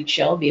next week's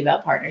show. It'll be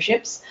about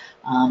partnerships.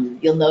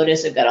 You'll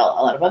notice I've got a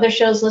lot of other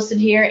shows listed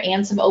here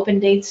and some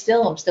open dates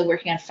still. I'm still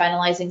working on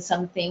finalizing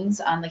some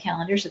things on the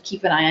calendar, so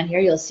keep an eye on here.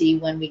 You'll see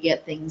when we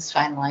get things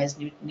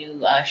finalized,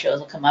 new shows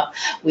will come up.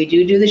 We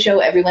do the show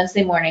every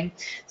Wednesday morning,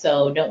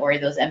 so don't worry,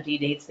 those empty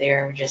dates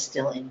there, we're just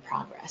still in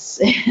progress.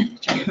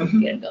 Trying to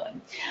get it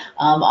going.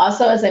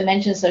 Also, as I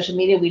mentioned, social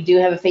media, we do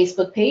have a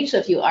Facebook page, so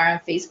if you are on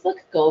Facebook,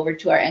 go over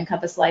to our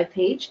NCompass Live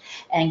page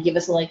and give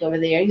us a like over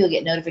there. You'll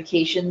get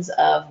notifications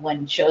of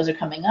when shows are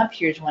coming up.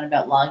 Here's one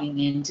about logging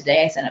in today.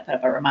 I put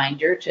up a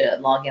reminder to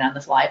log in on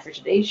this live for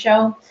today's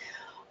show.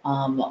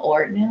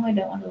 Or no, I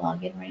don't want to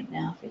log in right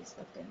now.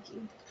 Facebook, thank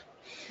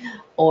you.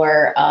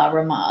 Or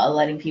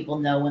letting people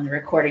know when the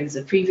recordings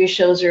of previous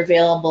shows are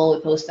available.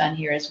 We post on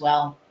here as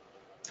well.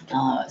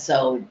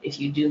 So if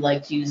you do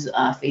like to use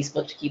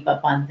Facebook to keep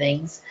up on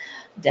things,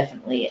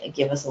 definitely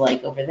give us a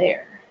like over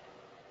there.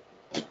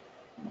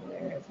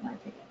 Where is my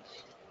page?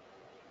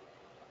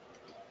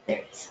 There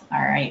it is. All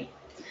right.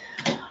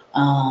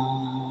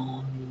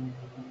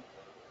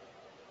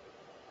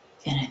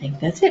 And I think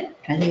that's it.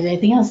 I don't think there's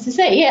anything else to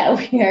say. Yeah,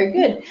 we are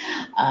good.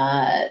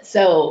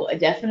 So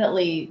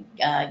definitely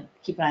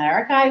keep an eye on our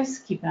archives,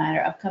 keep an eye on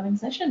our upcoming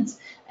sessions,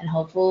 and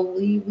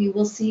hopefully we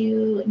will see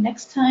you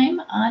next time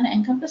on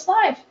NCompass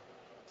Live.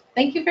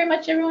 Thank you very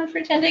much, everyone, for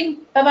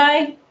attending.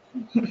 Bye-bye.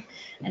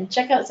 And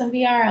check out some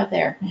VR out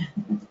there.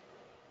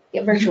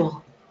 Get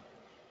virtual.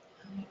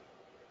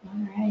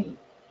 All right.